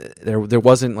 That there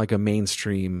wasn't like a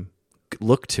mainstream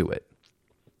look to it.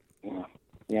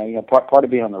 Yeah. Part of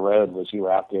being on the road was you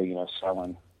were out there,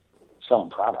 selling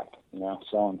product,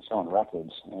 selling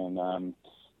records, and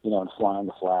and flying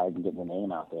the flag and getting the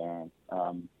name out there.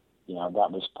 And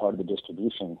that was part of the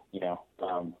distribution,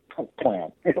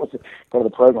 plan. It was part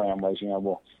of the program was,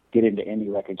 we'll get into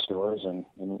indie record stores and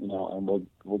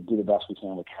we'll do the best we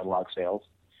can with catalog sales.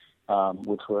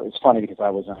 it's funny because I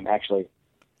was actually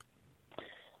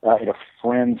at a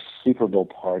friend's Super Bowl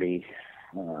party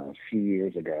a few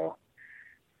years ago,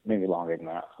 maybe longer than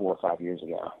that, 4 or 5 years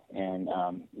ago. And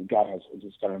the guy has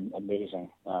just got an amazing,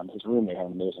 his roommate had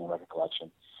an amazing record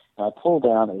collection. And I pulled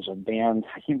down, there was a band,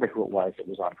 I can't remember who it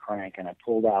was on Crank, and I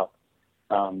pulled out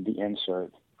the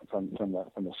insert from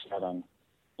the 7,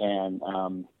 and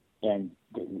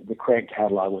the Crank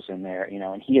catalog was in there,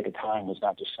 and he at the time was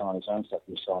not just selling his own stuff,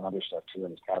 he was selling other stuff too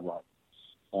in his catalog.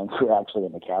 And we were actually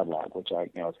in the catalog, which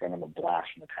it's kind of a blast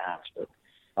from the past, but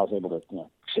I was able to,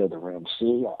 show the room.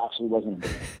 See, I actually wasn't.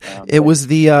 It was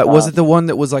was it the one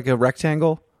that was like a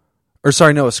rectangle? Or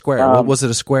sorry, no, a square. Was it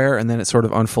a square and then it sort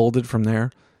of unfolded from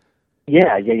there?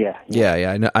 Yeah.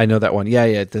 I know that one.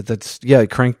 Yeah. That's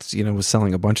Cranked. Was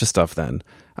selling a bunch of stuff then.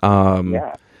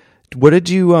 Yeah. What did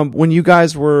you when you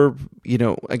guys were?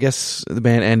 I guess the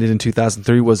band ended in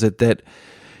 2003. Was it that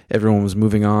everyone was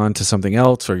moving on to something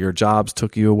else, or your jobs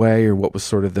took you away, or what was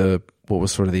sort of the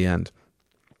end?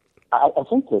 I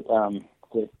think that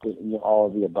all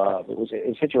of the above. It was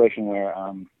a situation where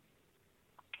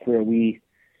we,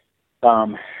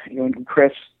 when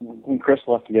Chris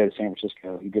left to go to San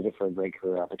Francisco, he did it for a great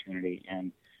career opportunity,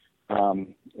 and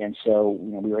so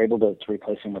we were able to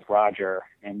replace him with Roger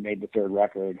and made the third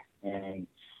record, and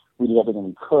we did everything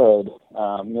we could.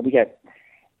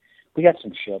 We got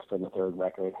some shit for the third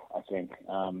record, I think,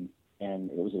 and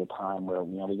it was at a time where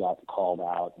we got called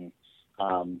out and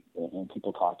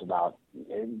people talked about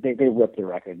they ripped the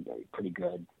record pretty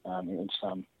good in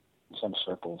some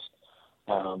circles,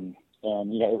 and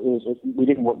we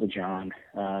didn't work with John.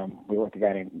 We worked with a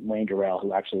guy named Wayne Durrell,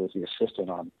 who actually was the assistant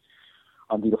on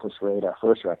Beautiful Charade, our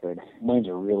first record. Wayne's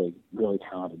a really, really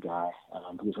talented guy.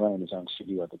 He was running his own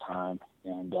studio at the time,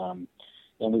 and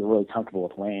we were really comfortable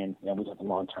with Wayne, and we had a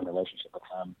long-term relationship with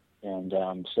him.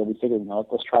 And so we figured,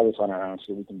 let's try this on our own,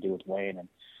 see what we can do with Wayne. And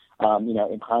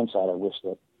in hindsight, I wish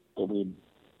that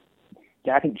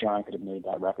I think John could have made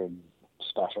that record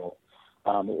special.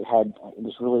 It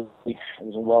was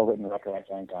a well-written record, I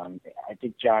think. I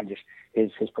think John just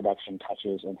his production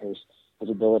touches and his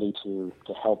ability to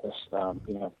help us,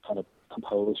 kind of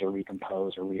compose or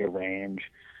recompose or rearrange,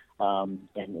 and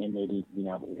maybe,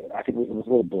 I think it was a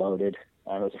little bloated.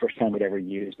 It was the first time we'd ever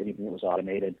used anything that was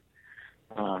automated.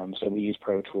 So we used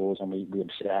Pro Tools, and we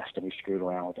obsessed, and we screwed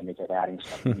around with it, and we kept adding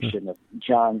stuff we shouldn't have.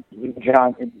 John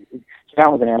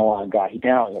was an analog guy. He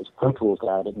was a Pro Tools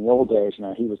guy, but in the old days,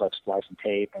 he was like splicing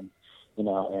tape, and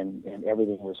and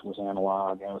everything was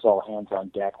analog, and it was all hands on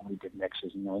deck when we did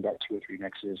mixes. We got 2 or 3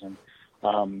 mixes, and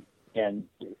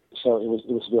so it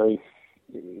was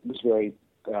very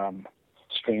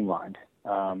streamlined,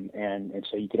 and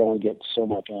so you could only get so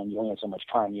much in. You only had so much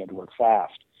time. You had to work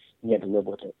fast. And you had to live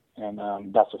with it. And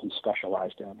that's what he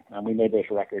specialized in. We made those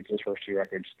records, his first 2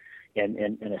 records, in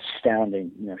an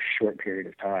astounding, short period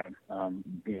of time,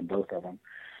 both of them.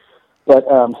 But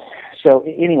so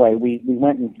anyway, we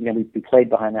went and we played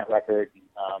behind that record,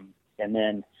 and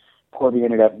then Corby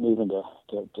ended up moving to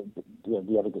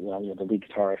the other, the lead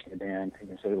guitarist in the band. You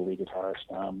can say the lead guitarist.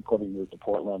 Corby moved to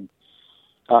Portland,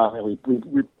 and we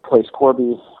replaced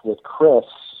Corby with Chris,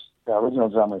 the original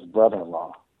drummer's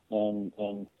brother-in-law,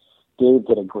 and Dave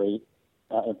did a great,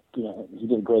 he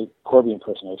did a great Corby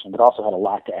impersonation, but also had a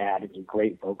lot to add. He was a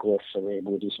great vocalist, so we were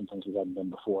able to do some things we hadn't done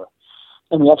before.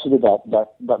 And we actually did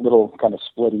that little kind of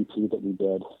split EP that we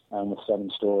did with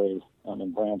 7 Story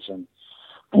in Branson.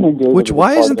 Which,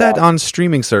 why isn't that on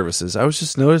streaming services? I was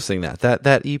just noticing that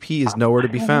EP is nowhere to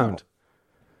be found.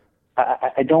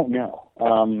 I don't know.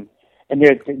 And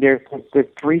there's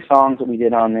 3 songs that we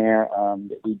did on there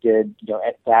that we did,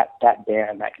 at that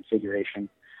band, that configuration.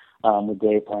 With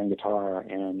Dave playing guitar,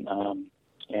 and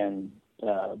it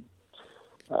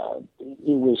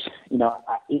was,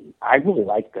 I really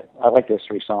liked it. I liked those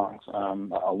 3 songs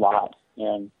a lot,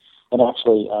 and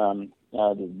actually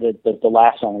the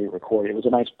last song we recorded, it was a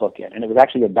nice bookend, and it was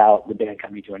actually about the band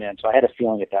coming to an end. So I had a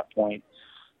feeling at that point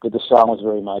that the song was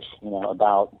very much,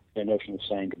 about the notion of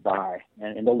saying goodbye,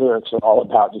 and the lyrics are all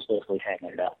about just basically hanging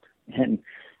it up, and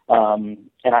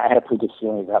I had a pretty good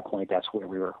feeling at that point that's where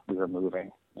we were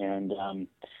moving. And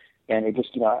it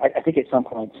just, I think at some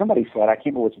point somebody said, I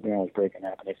can't remember which band was breaking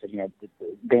up, and they said, the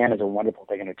band is a wonderful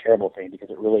thing and a terrible thing because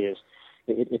it really is,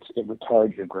 it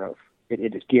retards your growth.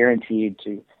 It is guaranteed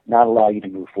to not allow you to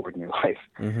move forward in your life.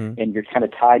 Mm-hmm. And you're kind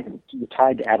of tied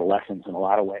to adolescence in a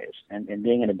lot of ways. And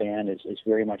being in a band is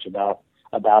very much about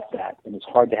that. And it's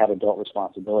hard to have adult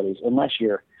responsibilities unless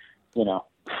you're,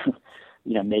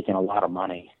 making a lot of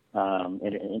money. And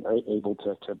able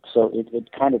to so it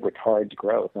kind of retards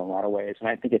growth in a lot of ways. And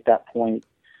I think at that point,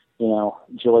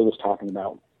 Joey was talking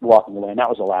about walking away, and that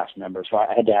was the last member. So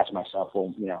I had to ask myself,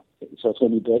 well, so it's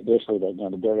going to be basically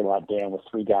the Barry Lott band with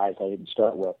 3 guys I didn't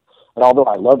start with. And although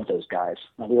I loved those guys,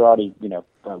 we were already,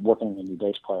 working on a new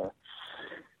bass player.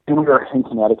 And we were in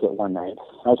Connecticut one night.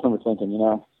 I just remember thinking, it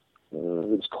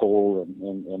was cold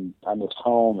and I missed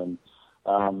home, and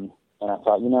I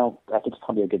thought, I think it's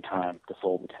probably a good time to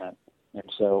fold the tent. And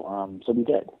so we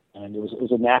did, and it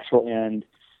was a natural end.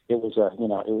 It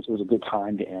was a good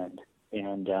time to end,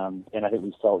 and I think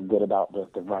we felt good about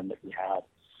the run that we had.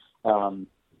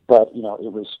 But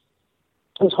it was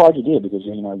hard to do because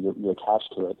you're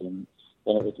attached to it, and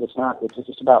it's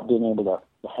just about being able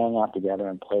to hang out together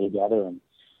and play together, and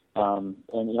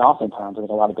oftentimes I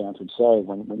think a lot of bands would say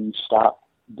when you stop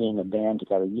being a band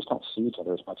together, you just don't see each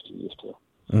other as much as you used to.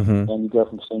 Mm-hmm. And you go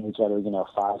from seeing each other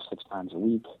 5-6 times a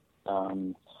week,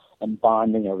 and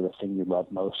bonding over the thing you love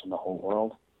most in the whole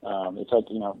world. It's like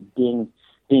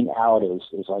being out is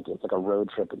like it's like a road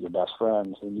trip with your best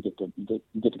friends, and you get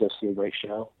to go see a great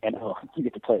show, and you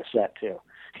get to play a set too.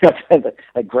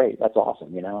 Like great, that's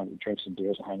awesome, and you drink some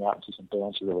beers and hang out and see some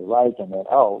bands you really like, and then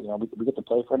we get to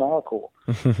play for an hour, cool.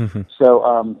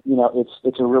 So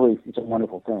it's a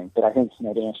wonderful thing. But I think to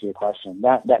answer your question,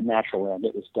 that natural end,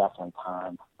 it was definitely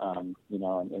time, and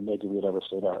maybe we'd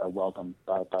overstayed our welcome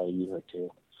by a year or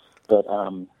two. But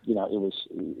it was.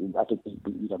 I think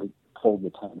we pulled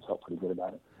the tent and felt pretty good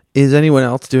about it. Is anyone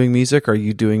else doing music? Are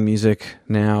you doing music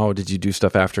now? Did you do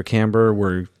stuff after Camber,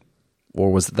 or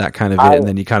was that kind of it? And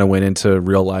then you kind of went into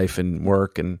real life and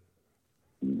work and.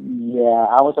 Yeah,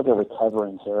 I was like a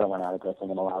recovering heroin addict, I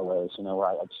think, in a lot of ways. Where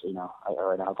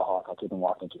or an alcoholic. I couldn't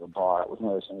walk into a bar. It was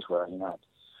one of those things where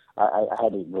I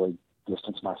had to really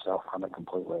distance myself from it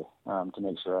completely to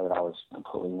make sure that I was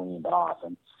completely weaned off.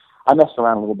 And I messed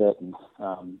around a little bit and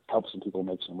helped some people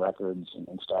make some records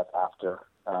and stuff after,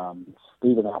 but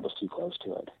even that was too close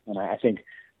to it. And I think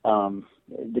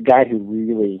the guy who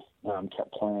really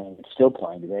kept playing, and still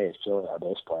playing today, is Joey, our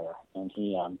bass player, and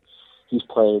he's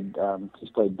played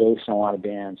bass in a lot of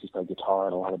bands. He's played guitar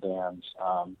in a lot of bands.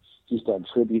 He's done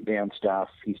tribute band stuff.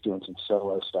 He's doing some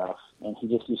solo stuff, and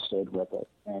he stayed with it.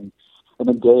 And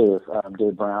then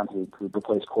Dave Brown, who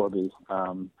replaced Corby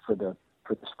for the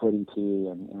split EP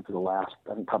and for the last,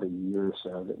 I think, probably a year or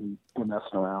so that we were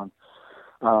messing around.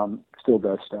 Still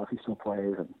does stuff. He still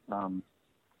plays, and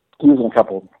he was in a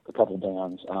couple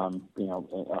bands, on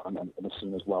the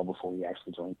scene as well before we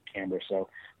actually joined Camber. So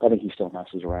I think he still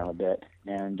messes around a bit,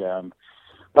 and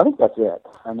but I think that's it.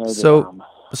 I know.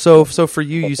 So for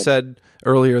you, you said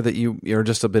earlier that or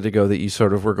just a bit ago that you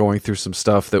sort of were going through some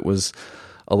stuff that was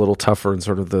a little tougher and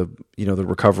sort of the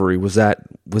recovery. Was that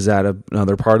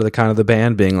another part of the kind of the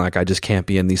band being like, I just can't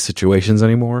be in these situations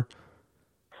anymore?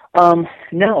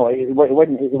 No, it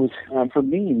wasn't. It was for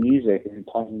me, music and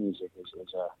playing music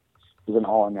is an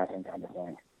all or nothing kind of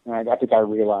thing. And I think I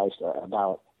realized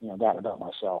about about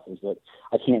myself is that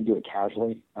I can't do it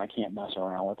casually. I can't mess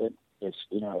around with it. It's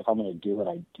if I'm going to do it,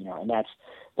 and that's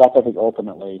I think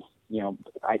ultimately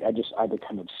I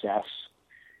become obsessed.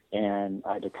 And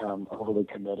I become overly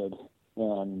committed,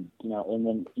 and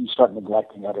then you start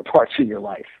neglecting other parts of your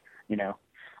life. It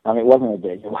wasn't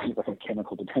it wasn't like a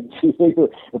chemical dependency,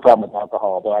 the problem with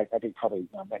alcohol. But I think probably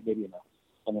maybe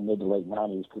in the mid to late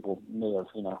 '90s, people may have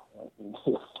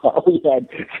probably had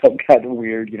some kind of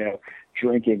weird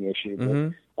drinking issue.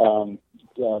 Mm-hmm.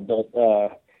 But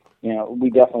we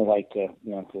definitely like to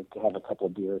have a couple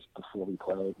of beers before we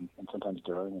play, and sometimes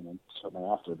during, and then certainly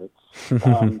after. But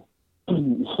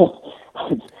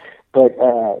but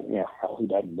who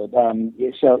doesn't? But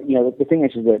so the thing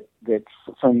is that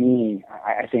for me,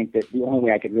 I think that the only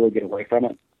way I could really get away from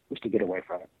it was to get away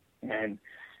from it, and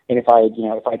if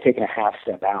I'd taken a half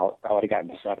step out, I would have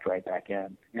gotten sucked right back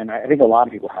in. And I think a lot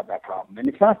of people have that problem. And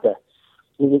it's not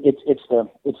it's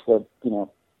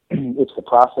the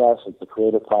process, it's the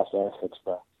creative process, it's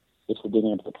the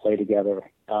being able to play together.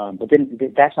 But then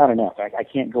that's not enough. I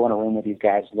can't go in a room with these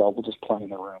guys and go, we'll just play in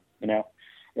the room,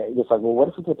 It's like, well, what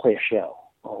if we could play a show?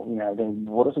 Well, then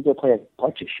what if we could play a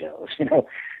bunch of shows?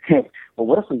 Well,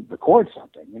 what if we record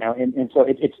something? And so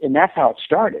and that's how it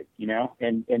started,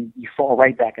 and you fall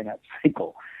right back in that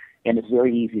cycle, and it's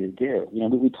very easy to do.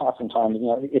 We talk sometimes,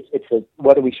 it's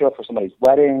whether we show up for somebody's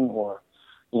wedding or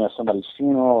somebody's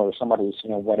funeral or somebody's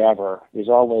whatever. There's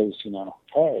always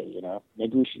hey,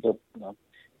 maybe we should go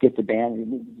get the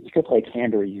band. You could play a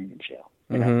Camber reunion show,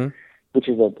 mm-hmm. which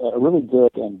is a really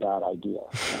good and bad idea.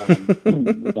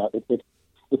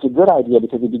 It's a good idea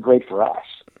because it'd be great for us.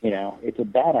 It's a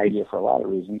bad idea for a lot of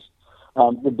reasons.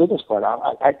 The biggest part,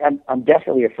 I'm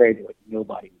definitely afraid that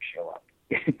nobody would show up.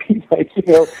 like,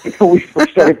 we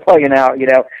first started playing out,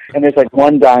 and there's like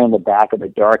one guy in the back of the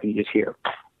dark, and you just hear,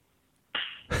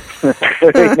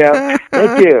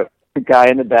 thank you, the guy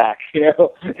in the back,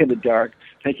 in the dark.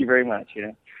 Thank you very much,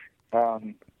 So I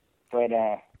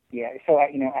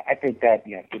think that,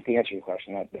 to answer your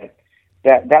question,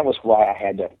 that was why I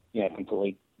had to,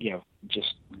 completely,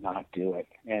 just not do it.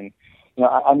 And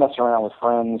I messed around with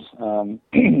friends, and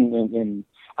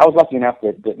I was lucky enough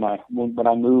that when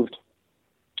I moved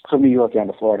from New York down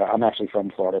to Florida, I'm actually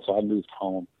from Florida, so I moved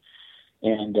home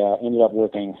and ended up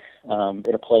working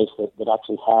at a place that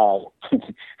actually had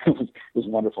it was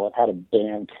wonderful. It had a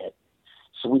band pit,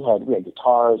 so we had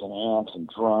guitars and amps and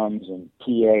drums and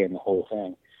PA and the whole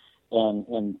thing.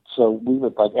 And so we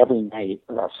would, like, every night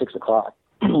about 6:00,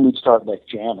 we'd start like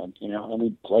jamming, and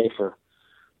we'd play for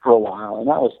a while. And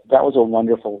that was a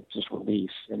wonderful just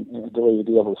release and ability to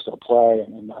be able to still play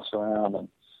and mess around, and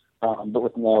but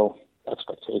with no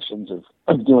expectations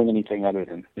of doing anything other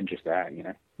than just that,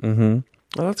 Mm-hmm.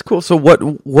 Well, that's cool. So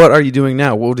what are you doing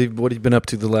now? What have you been up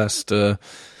to the last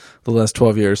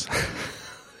 12 years?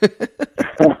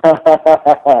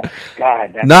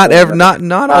 God,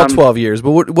 not all 12 years,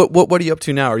 but what are you up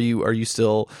to now? Are you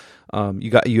still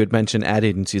you had mentioned ad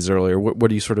agencies earlier.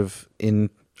 What are you sort of in?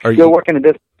 Are still you working in the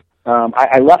business?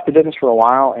 I left the business for a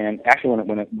while, and actually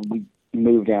when we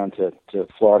moved down to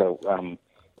Florida,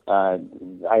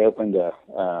 I opened a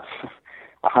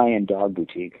high-end dog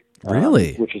boutique.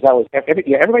 Really?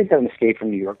 Everybody's got an Escape from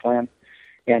New York plan,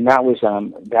 and that was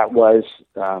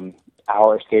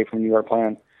our Escape from New York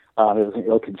plan. It was an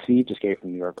ill-conceived Escape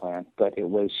from New York plan, but it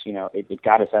was, it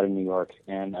got us out of New York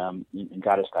and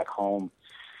got us back home.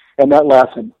 And that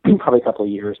lasted probably a couple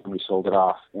of years, and we sold it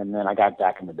off. And then I got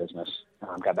back in the business,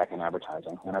 got back in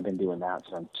advertising, and I've been doing that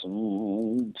since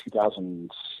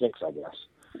 2006, I guess.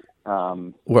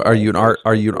 Are you an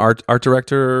art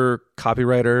director,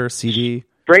 copywriter, CD?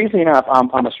 Strangely enough,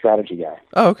 I'm a strategy guy.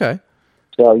 Oh, okay.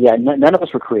 So yeah, none of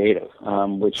us were creative,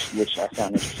 which I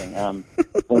found interesting.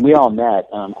 When we all met,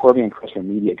 Corby and Chris were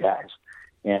media guys,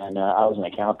 and I was an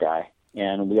account guy,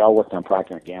 and we all worked on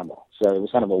Procter & Gamble. So it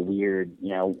was kind of a weird,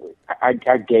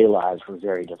 our gay lives were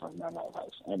very different than our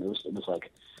lives, and it was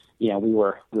like, we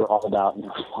were all about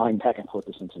flying back and forth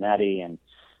to Cincinnati, and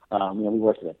we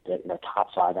worked at a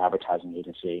top 5 advertising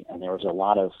agency, and there was a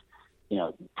lot of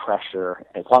pressure.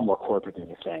 It's a lot more corporate than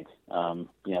you think.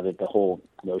 The whole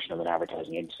notion of an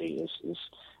advertising agency is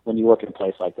when you work in a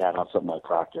place like that on something like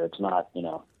Procter, it's not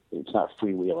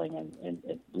freewheeling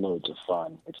and loads of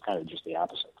fun. It's kind of just the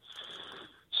opposite.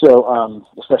 So,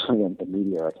 especially in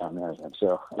media or account management.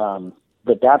 So,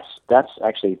 but that's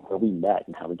actually where we met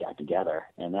and how we got together.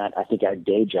 And that, I think our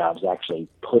day jobs actually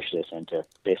pushed us into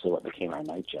basically what became our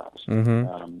night jobs.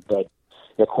 Mm-hmm. But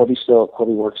yeah, Corby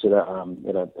works at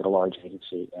a large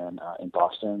agency in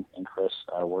Boston, and Chris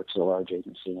works at a large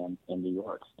agency in New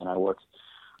York, and I work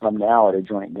now at a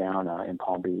joint down in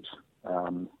Palm Beach,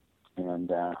 and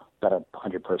got a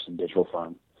 100-person digital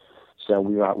firm. So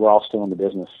we're all still in the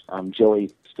business.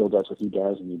 Joey still does what he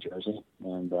does in New Jersey,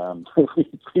 and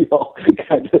we all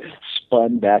kind of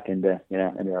spun back into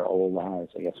into our old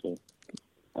lives. I guess we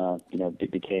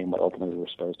it became what ultimately we were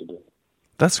supposed to do.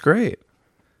 That's great.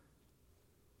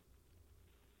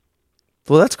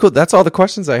 Well, that's cool. That's all the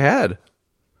questions I had.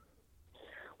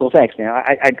 Well, thanks, man.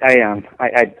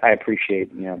 I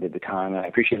appreciate the time, and I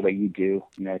appreciate what you do,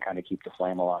 to kind of keep the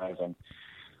flame alive. And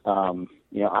I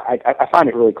find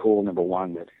it really cool. Number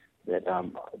one, that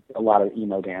a lot of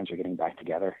emo bands are getting back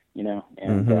together, and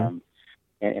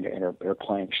Mm-hmm. and are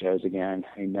playing shows again.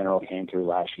 I mean, Mineral came through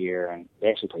last year, and they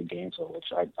actually played Gainesville,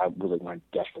 which I really wanted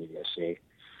desperately to see,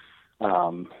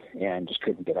 and just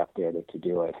couldn't get up there to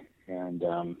do it. And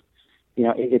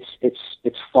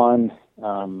it's fun.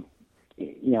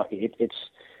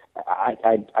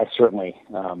 I certainly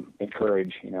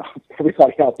encourage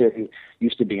everybody out there who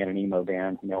used to be in an emo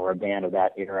band, or a band of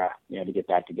that era, to get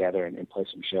back together and play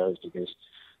some shows, because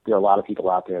there are a lot of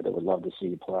people out there that would love to see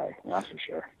you play. That's for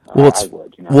sure. Well, I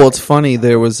would. It's funny.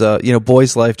 There was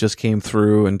Boys Life just came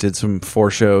through and did some 4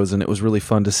 shows, and it was really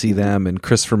fun to see them. And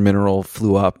Christopher Mineral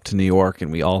flew up to New York,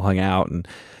 and we all hung out, and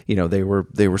they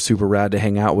were super rad to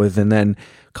hang out with. And then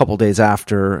a couple days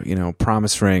after,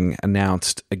 Promise Ring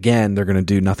announced again they're going to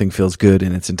do Nothing Feels Good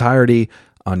in its entirety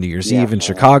on New Year's Eve in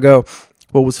Chicago.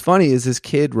 What was funny is this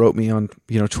kid wrote me on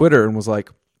Twitter and was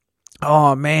like,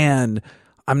 "Oh man,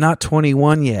 I'm not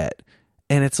 21 yet."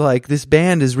 And it's like, this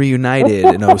band is reunited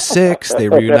in 2006. They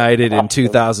reunited in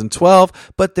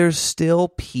 2012, but there's still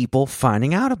people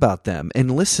finding out about them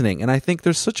and listening. And I think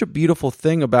there's such a beautiful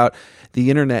thing about the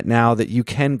internet now that you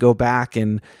can go back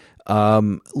and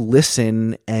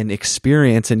listen and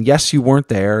experience. And yes, you weren't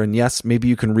there, and yes, maybe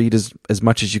you can read as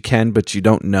much as you can, but you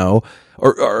don't know,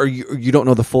 or you don't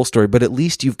know the full story, but at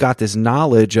least you've got this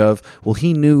knowledge of, well,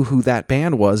 he knew who that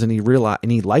band was, and he realized,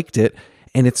 and he liked it,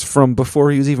 and it's from before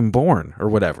he was even born or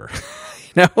whatever.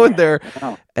 That's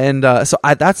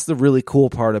the really cool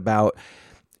part about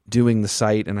doing the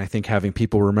site, and I think having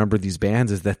people remember these bands,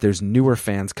 is that there's newer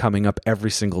fans coming up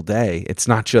every single day. It's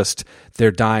not just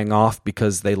they're dying off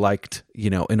because they liked,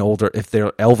 an older, if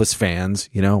they're Elvis fans,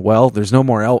 well, there's no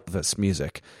more Elvis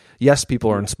music. Yes, people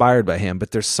are inspired by him,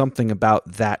 but there's something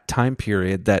about that time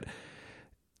period that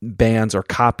bands are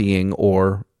copying,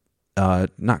 or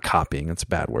not copying, that's a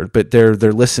bad word, but they're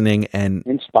listening and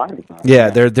inspired by it.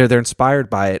 Yeah, they're inspired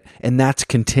by it, and that's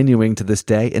continuing to this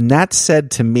day. And that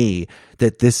said to me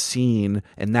that this scene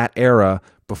and that era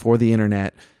before the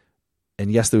internet,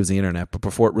 and yes, there was the internet, but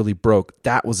before it really broke,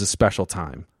 that was a special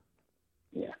time.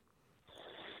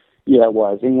 Yeah, it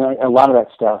was. And a lot of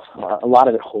that stuff, a lot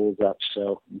of it holds up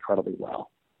so incredibly well.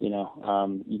 You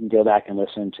can go back and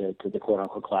listen to the quote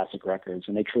unquote classic records,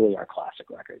 and they truly are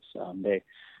classic records. They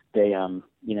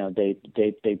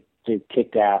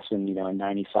kicked ass in in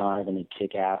 '95, and they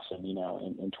kick ass in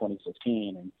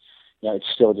 2015, and it's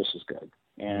still just as good.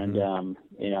 And and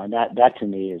that to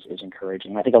me is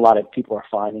encouraging. I think a lot of people are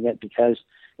finding it because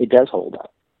it does hold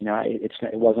up. It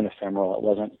wasn't ephemeral. It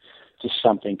wasn't just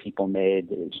something people made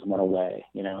that just went away.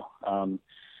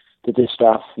 That this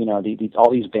stuff,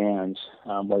 all these bands,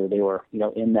 whether they were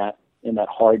in that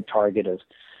hard target of.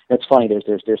 It's funny.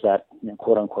 There's that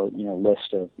quote unquote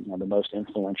list of the most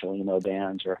influential emo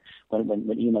bands, or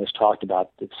when emo's talked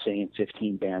about, the same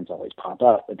 15 bands always pop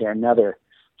up, but there are another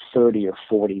 30 or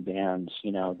 40 bands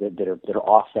that are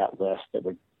off that list that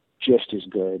were just as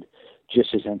good,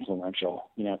 just as influential,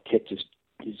 kicked as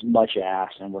much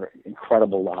ass and were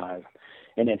incredible live,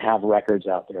 and then have records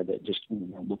out there that just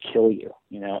will kill you,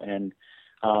 and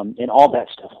all that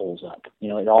stuff holds up.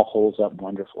 It all holds up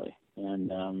wonderfully.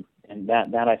 And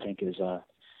that I think is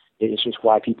it's just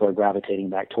why people are gravitating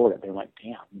back toward it. They're like,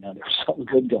 damn, there's something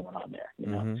good going on there,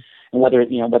 And whether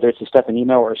it's the stuff in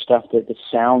emo or stuff that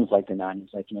sounds like the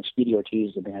 '90s, like Speedy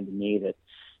Ortiz is a band to me that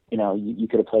you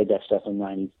could have played that stuff in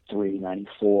 '93,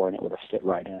 '94, and it would have fit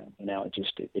right in. It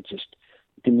just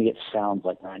to me it sounds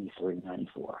like '93,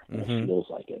 '94. It feels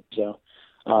like it. So.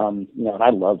 And I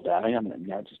love that.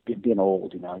 Just being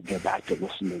old, I go back to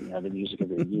listen to the music of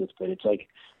the youth, but it's like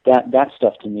that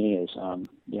stuff to me is,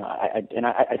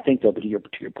 I think though, but to your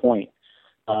point,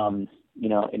 and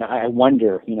I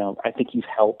wonder, I think you've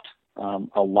helped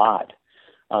a lot,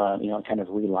 kind of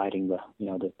relighting the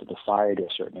fire to a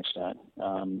certain extent,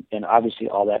 and obviously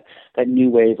all that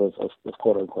new wave of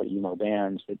quote unquote emo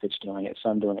bands that's doing it,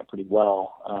 some doing it pretty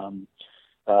well.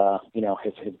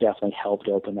 Have definitely helped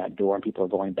open that door, and people are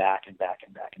going back and back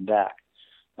and back and back.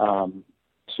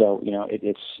 So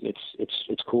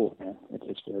it's cool, man.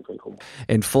 It's very, very cool.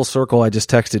 In full circle, I just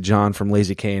texted John from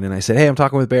Lazy Cane, and I said, "Hey, I'm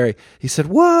talking with Barry." He said,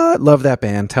 "What? Love that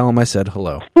band. Tell him I said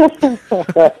hello."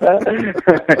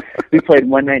 We played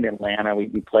one night in Atlanta. We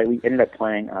ended up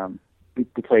playing. We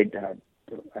played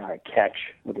catch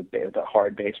with a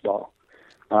hard baseball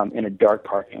in a dark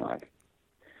parking lot.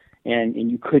 And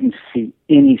you couldn't see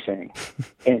anything,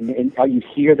 and you'd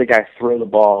hear the guy throw the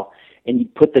ball, and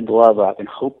you'd put the glove up and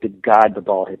hope to God the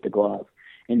ball hit the glove,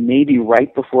 and maybe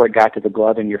right before it got to the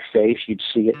glove in your face, you'd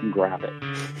see it and grab it.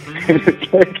 And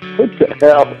it's like, what the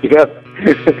hell,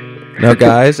 Now,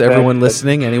 guys, everyone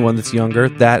listening, anyone that's younger,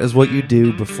 that is what you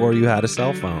do before you had a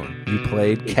cell phone. You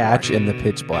played catch in the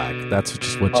pitch black. That's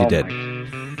just what you did.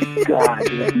 God,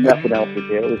 there's nothing else to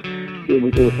do. It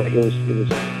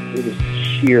was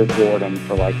sheer boredom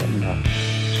for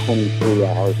 23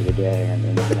 hours of the day,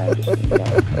 and just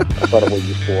incredible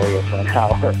euphoria for an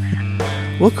hour.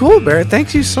 Well, cool, Barrett.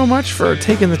 Thank you so much for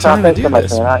taking the time to do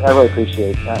this. Man. I really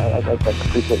appreciate it. I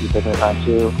appreciate you taking the time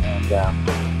too,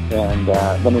 and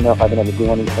let me know if I can ever do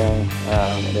anything.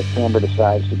 And if Amber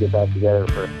decides to get back together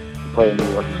for play in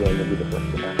New York, so you'll be the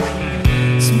first to know.